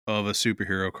of a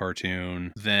superhero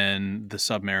cartoon than the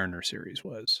Submariner series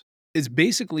was. It's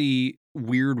basically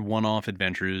weird one-off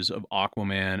adventures of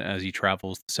Aquaman as he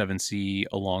travels the Seven Sea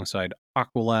alongside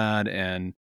Aqualad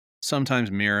and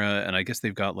sometimes Mira, and I guess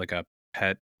they've got like a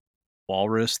pet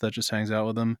walrus that just hangs out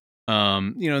with them.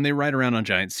 And they ride around on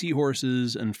giant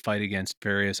seahorses and fight against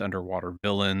various underwater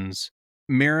villains.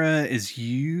 Mara is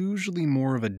usually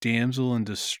more of a damsel in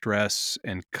distress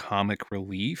and comic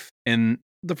relief. And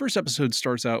the first episode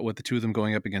starts out with the two of them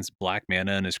going up against Black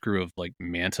Manta and his crew of like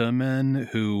Manta men,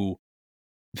 who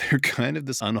they're kind of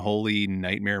this unholy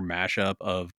nightmare mashup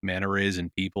of manta rays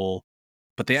and people,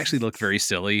 but they actually look very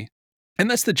silly. And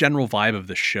that's the general vibe of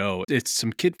the show. It's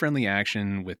some kid-friendly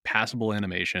action with passable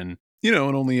animation, and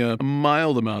only a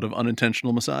mild amount of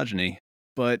unintentional misogyny.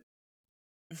 But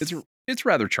it's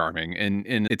rather charming, and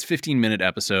it's 15-minute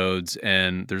episodes,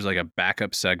 and there's like a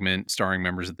backup segment starring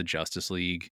members of the Justice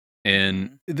League.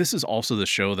 And this is also the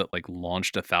show that like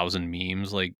launched 1,000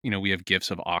 memes. Like, we have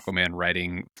gifs of Aquaman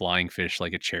riding flying fish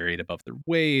like a chariot above the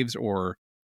waves, or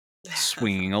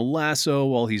swinging a lasso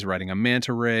while he's riding a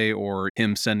manta ray, or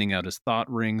him sending out his thought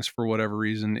rings for whatever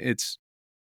reason. It's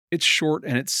short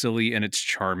and it's silly and it's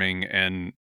charming,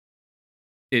 and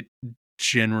it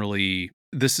generally,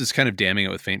 this is kind of damning it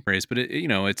with faint praise, but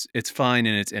it's fine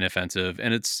and it's inoffensive,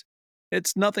 and it's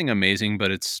nothing amazing,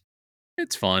 but it's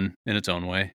fun in its own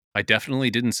way. I definitely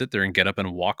didn't sit there and get up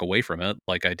and walk away from it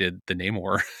like I did the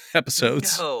Namor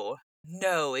episodes. No.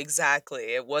 No,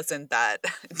 exactly. It wasn't that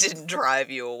didn't drive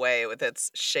you away with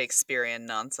its Shakespearean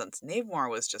nonsense. Namor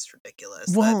was just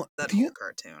ridiculous. Well, That the whole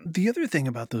cartoon. the other thing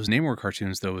about those Namor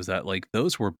cartoons, though, is that like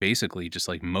those were basically just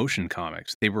like motion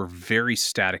comics. They were very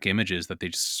static images that they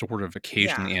just sort of Yeah,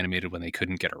 occasionally animated when they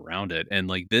couldn't get around it. And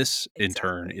like this, in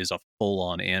turn, exactly. is a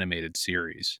full-on animated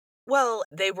series. Well,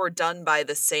 they were done by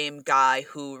the same guy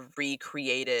who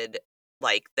recreated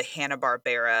like the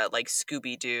Hanna-Barbera, like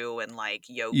Scooby-Doo and like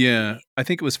Yeah, Yogi. I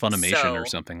think it was Funimation or So,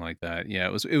 something like that. Yeah,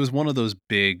 it was one of those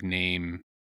big name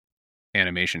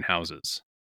animation houses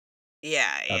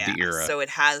yeah, of yeah. the era. So it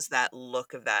has that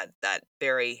look of that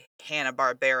very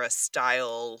Hanna-Barbera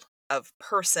style of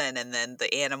person, and then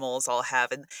the animals all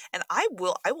have, and I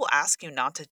will ask you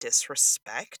not to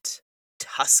disrespect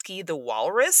Tusky the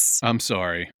Walrus. I'm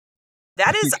sorry.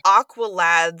 That is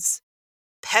Aqualad's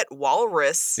pet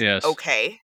walrus. Yes.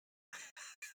 Okay.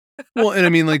 Well, and I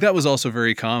mean, like that was also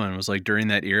very common. Was like during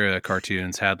that era,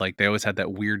 cartoons had like they always had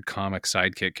that weird comic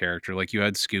sidekick character. Like you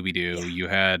had Scooby Doo, Yeah. you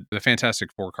had the Fantastic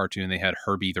Four cartoon. They had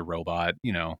Herbie the robot.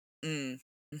 Mm.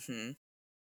 Mhm.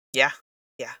 Yeah.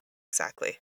 Yeah.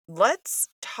 Exactly. Let's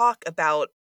talk about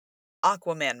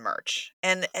Aquaman merch.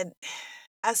 And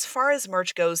as far as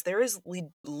merch goes, there is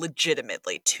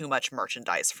legitimately too much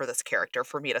merchandise for this character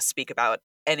for me to speak about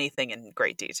anything in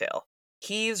great detail.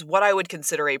 He's what I would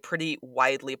consider a pretty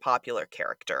widely popular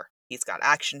character. He's got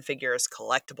action figures,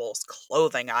 collectibles,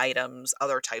 clothing items,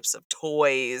 other types of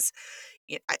toys.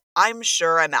 I'm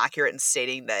sure I'm accurate in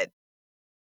stating that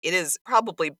it is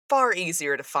probably far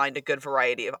easier to find a good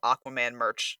variety of Aquaman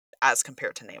merch as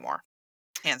compared to Namor.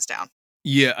 Hands down.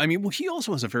 Yeah, I mean, well, he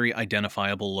also has a very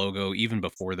identifiable logo even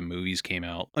before the movies came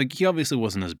out. Like he obviously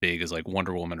wasn't as big as like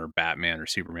Wonder Woman or Batman or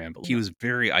Superman, but he No. was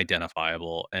very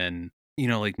identifiable. And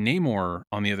like Namor,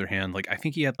 on the other hand, like I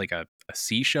think he had like a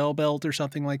seashell belt or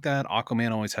something like that.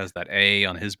 Aquaman always has that A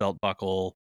on his belt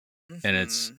buckle, and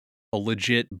it's Mhm. a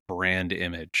legit brand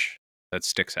image that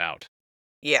sticks out.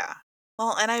 Yeah.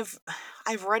 Well, and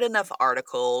I've read enough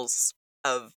articles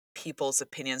of people's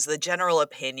opinions. The general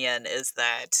opinion is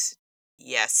that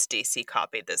yes, DC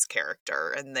copied this character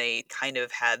and they kind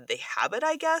of had the habit,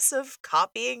 I guess, of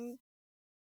copying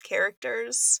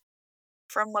characters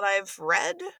from what I've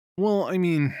read Well, I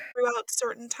mean, throughout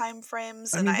certain time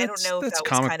frames, I and mean I don't that's know if that's that was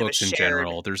comic kind of a books in shared.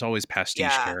 general. There's always pastiche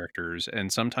Yeah. characters,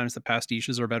 and sometimes the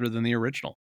pastiches are better than the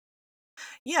original.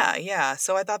 Yeah, yeah.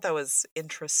 So I thought that was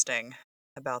interesting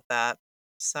about that.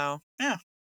 So, yeah.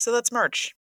 So that's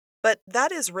merch. But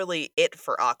that is really it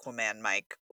for Aquaman,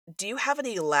 Mike. Do you have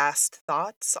any last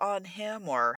thoughts on him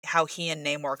or how he and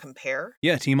Namor compare?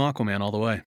 Yeah, Team Aquaman all the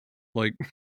way. Like,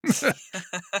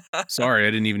 sorry,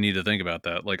 I didn't even need to think about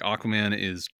that. Like, Aquaman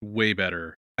is way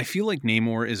better. I feel like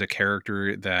Namor is a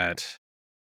character that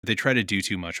they try to do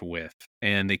too much with,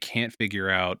 and they can't figure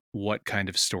out what kind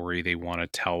of story they want to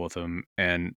tell with him.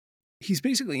 And he's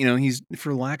basically, he's,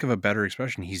 for lack of a better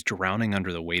expression, he's drowning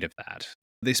under the weight of that.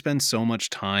 They spend so much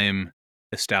time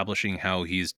establishing how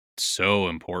he's so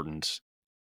important.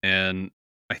 And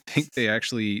I think they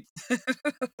actually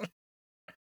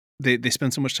they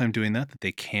spend so much time doing that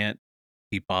they can't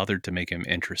be bothered to make him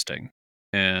interesting.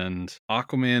 And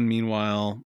Aquaman,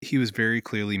 meanwhile, he was very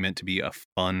clearly meant to be a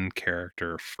fun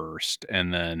character first,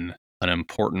 and then an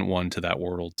important one to that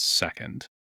world second.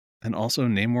 And also,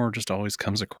 Namor just always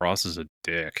comes across as a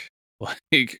dick.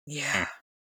 Like, Yeah.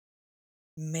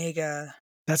 Mega.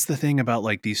 that's the thing about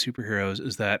like these superheroes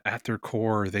is that at their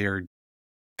core, they're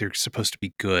supposed to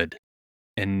be good,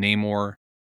 and Namor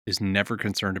is never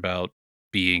concerned about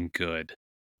being good.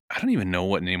 I don't even know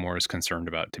what Namor is concerned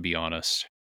about, to be honest.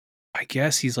 I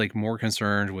guess he's like more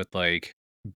concerned with like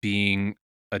being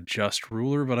a just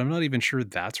ruler, but I'm not even sure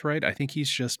that's right. I think he's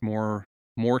just more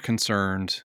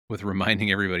concerned with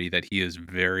reminding everybody that he is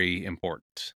very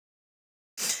important.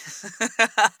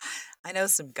 I know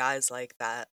some guys like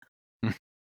that.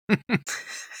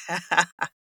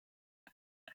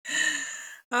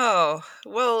 Oh,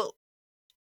 well,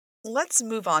 let's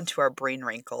move on to our brain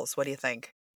wrinkles. What do you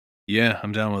think? Yeah,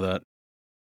 I'm down with that.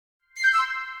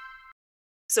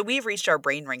 So we've reached our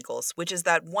brain wrinkles, which is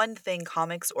that one thing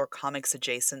comics or comics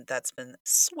adjacent that's been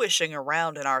swishing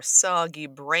around in our soggy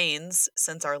brains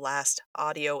since our last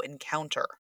audio encounter.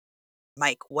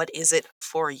 Mike, what is it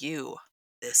for you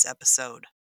this episode?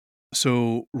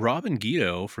 So Rob and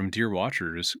Guido from Dear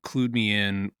Watchers clued me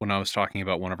in when I was talking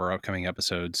about one of our upcoming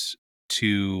episodes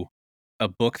to a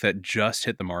book that just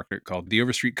hit the market called The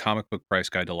Overstreet Comic Book Price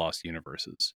Guide to Lost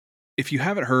Universes. If you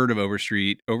haven't heard of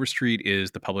Overstreet, Overstreet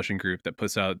is the publishing group that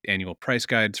puts out annual price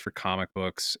guides for comic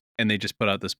books, and they just put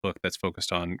out this book that's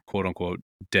focused on quote unquote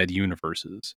dead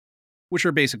universes. which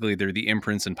are basically they're the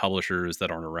imprints and publishers that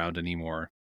aren't around anymore.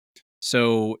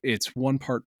 So it's one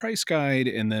part price guide,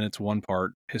 and then it's one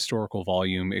part historical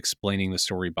volume explaining the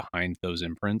story behind those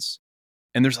imprints.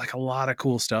 And there's like a lot of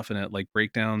cool stuff in it, like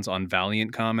breakdowns on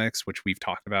Valiant Comics, which we've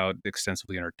talked about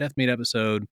extensively in our Deathmate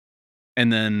episode.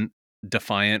 And then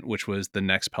Defiant, which was the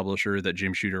next publisher that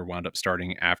Jim Shooter wound up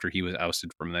starting after he was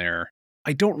ousted from there.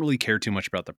 I don't really care too much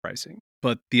about the pricing,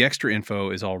 but the extra info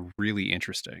is all really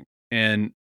interesting.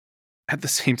 And at the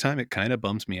same time, it kind of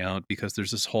bums me out because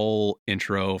there's this whole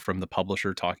intro from the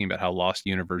publisher talking about how Lost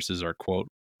Universes are, quote,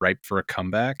 ripe for a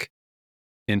comeback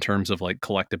in terms of like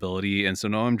collectability. And so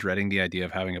now I'm dreading the idea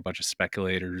of having a bunch of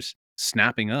speculators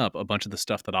snapping up a bunch of the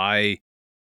stuff that I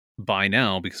buy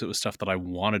now because it was stuff that I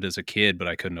wanted as a kid, but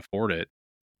I couldn't afford it.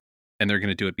 And they're going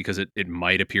to do it because it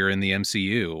might appear in the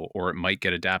MCU, or it might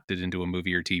get adapted into a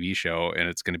movie or TV show, and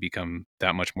it's going to become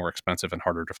that much more expensive and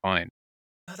harder to find.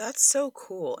 Oh, that's so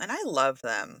cool. And I love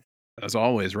them. As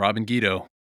always, Rob and Guido,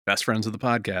 best friends of the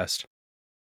podcast.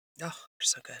 Oh, they're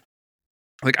so good.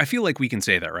 Like, I feel like we can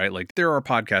say that, right? Like, there are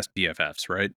podcast BFFs,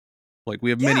 right? Like,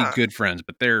 we have many Yeah. good friends,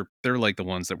 but they're like the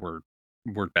ones that we're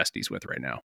besties with right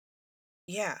now.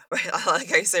 Yeah.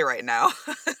 Like I say right now.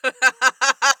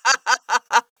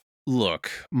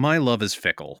 Look, my love is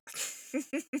fickle.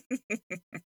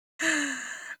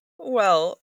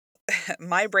 Well,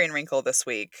 my brain wrinkle this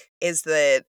week is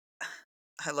that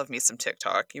I love me some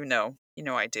TikTok. You know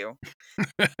I do.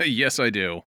 Yes, I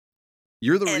do.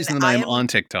 You're the And reason that I'm on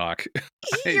TikTok.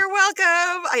 You're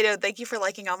welcome. I know. Thank you for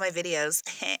liking all my videos.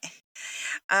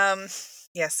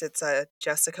 Yes, it's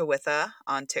Jessica Witha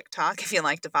on TikTok if you'd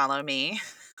like to follow me.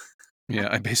 Yeah,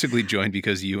 I basically joined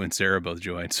because you and Sarah both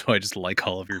joined, so I just like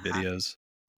all of your videos.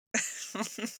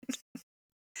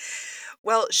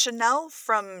 Well, Chanel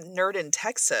from Nerd in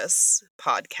Texas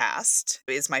podcast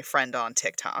is my friend on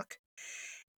TikTok.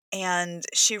 And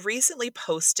she recently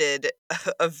posted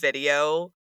a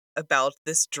video about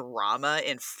this drama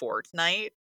in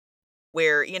Fortnite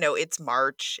where, it's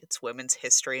March, it's Women's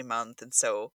History Month, and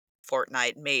so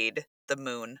Fortnite made the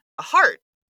moon a heart.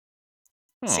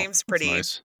 Oh, Seems that's pretty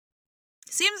nice.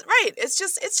 Seems right. It's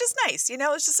just nice,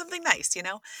 it's just something nice.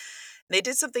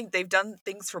 They've done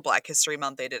things for Black History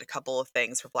Month. They did a couple of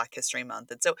things for Black History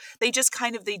Month. And so they just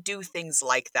they do things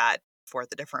like that for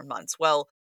the different months. Well,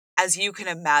 as you can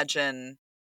imagine,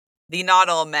 the Not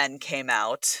All Men came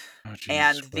out, Oh, Jesus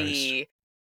and Christ. the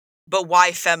But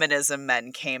Why Feminism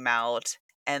Men came out,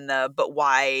 and the But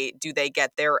Why Do They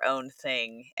Get Their Own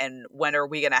Thing, and when are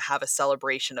we going to have a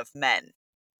celebration of men?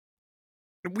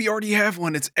 We already have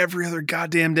one. It's every other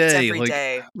goddamn day. It's every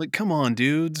day. Like, come on,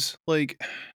 dudes. Like,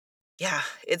 yeah,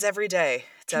 it's every day.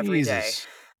 It's every day. Jesus.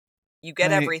 You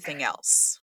get everything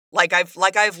else. Like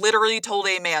I've literally told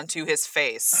a man to his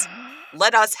face,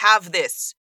 let us have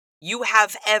this. You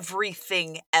have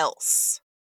everything else.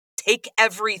 Take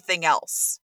everything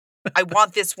else. I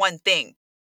want this one thing.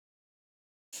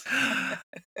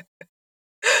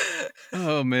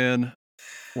 Oh, man.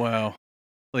 Wow.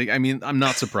 Like, I mean, I'm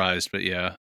not surprised, but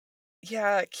yeah.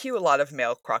 Yeah, cue a lot of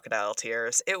male crocodile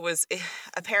tears.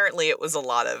 Apparently it was a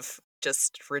lot of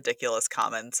just ridiculous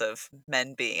comments of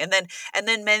men being, and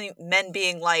then men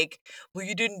being like, well,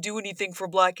 you didn't do anything for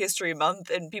Black History Month,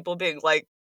 and people being like,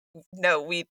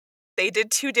 no, they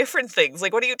did two different things.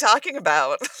 Like, what are you talking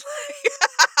about?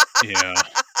 Yeah.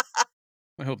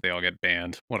 I hope they all get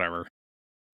banned. Whatever.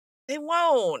 They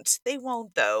won't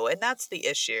though, and that's the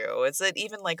issue. Is that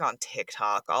even like on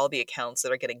TikTok, all the accounts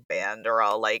that are getting banned are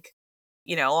all like,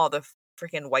 all the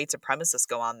freaking white supremacists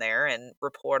go on there and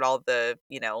report all the,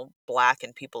 Black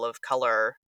and people of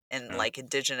color and like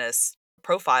indigenous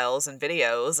profiles and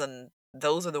videos, and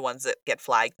those are the ones that get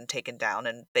flagged and taken down,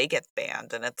 and they get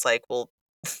banned. And it's like, well,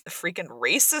 the freaking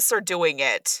racists are doing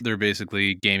it. They're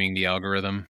basically gaming the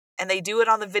algorithm. And they do it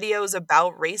on the videos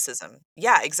about racism.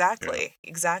 Yeah, exactly. Yeah.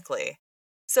 Exactly.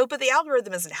 So, but the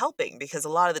algorithm isn't helping because a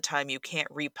lot of the time you can't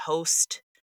repost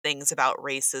things about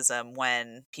racism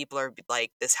when people are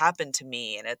like, this happened to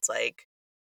me. And it's like,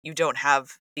 you don't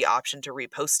have the option to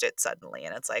repost it suddenly.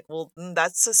 And it's like, well,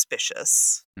 that's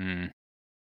suspicious. Mm.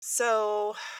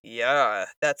 So, yeah,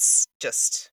 that's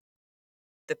just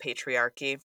the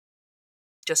patriarchy.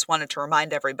 Just wanted to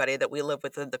remind everybody that we live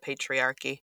within the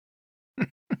patriarchy.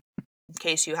 In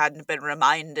case you hadn't been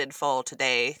reminded for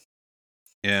today.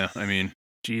 Yeah, I mean,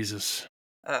 Jesus.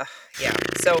 Yeah.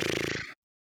 So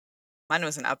mine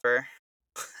was an upper.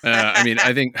 I mean,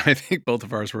 I think both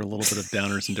of ours were a little bit of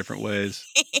downers in different ways.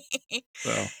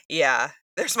 So yeah,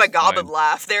 there's my goblin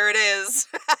laugh. There it is.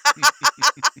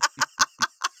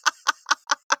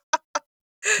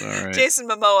 All right. Jason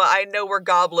Momoa, I know we're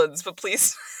goblins, but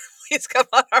please please come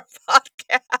on our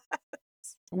podcast.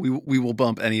 We will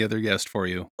bump any other guest for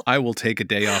you. I will take a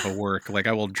day off of work. Like,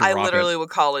 I will drop I literally it. will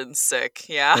call in sick.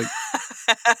 Yeah. Like,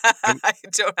 I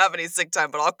don't have any sick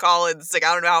time, but I'll call in sick.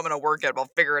 I don't know how I'm going to work it, but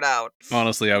I'll figure it out.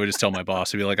 Honestly, I would just tell my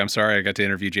boss, I'd be like, I'm sorry I got to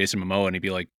interview Jason Momoa. And he'd be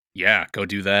like, yeah, go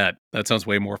do that. That sounds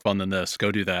way more fun than this. Go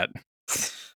do that.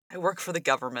 I work for the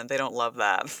government. They don't love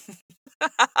that.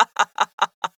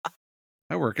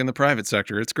 I work in the private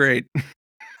sector. It's great.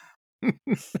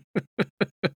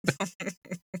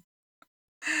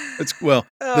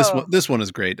 This one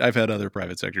is great. I've had other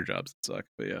private sector jobs that suck,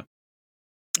 but yeah.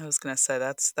 I was gonna say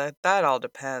that all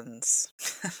depends.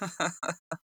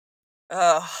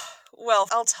 Well,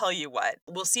 I'll tell you what.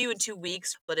 We'll see you in 2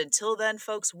 weeks, but until then,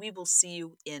 folks, we will see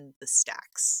you in the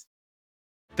stacks.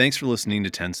 Thanks for listening to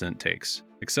 10 Cent Takes.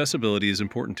 Accessibility is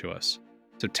important to us,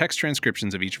 so text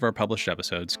transcriptions of each of our published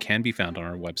episodes can be found on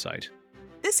our website.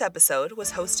 This episode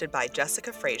was hosted by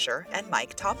Jessica Frazier and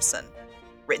Mike Thompson.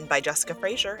 Written by Jessica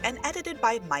Frazier and edited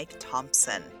by Mike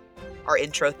Thompson. Our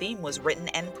intro theme was written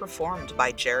and performed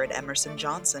by Jared Emerson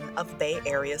Johnson of Bay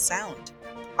Area Sound.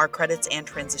 Our credits and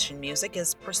transition music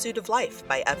is Pursuit of Life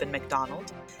by Evan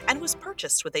McDonald and was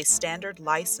purchased with a standard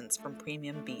license from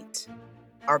Premium Beat.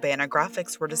 Our banner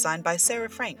graphics were designed by Sarah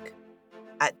Frank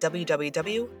at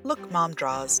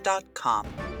www.lookmomdraws.com.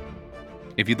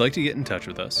 If you'd like to get in touch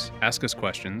with us, ask us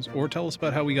questions, or tell us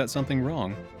about how we got something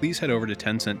wrong, please head over to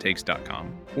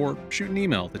 10centtakes.com or shoot an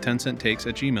email to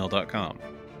 10centtakes@gmail.com.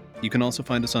 You can also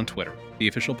find us on Twitter. The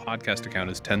official podcast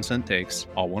account is 10 Cent Takes,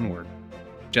 all one word.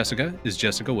 Jessica is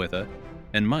Jessica Witha,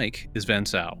 and Mike is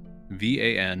Vansau,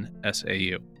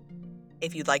 Vansau.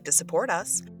 If you'd like to support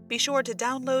us, be sure to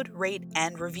download, rate,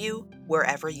 and review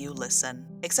wherever you listen,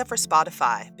 except for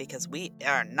Spotify, because we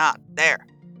are not there.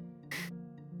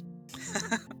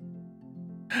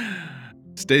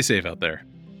 Stay safe out there.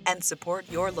 And support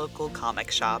your local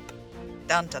comic shop.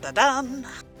 Dun dun dun dun.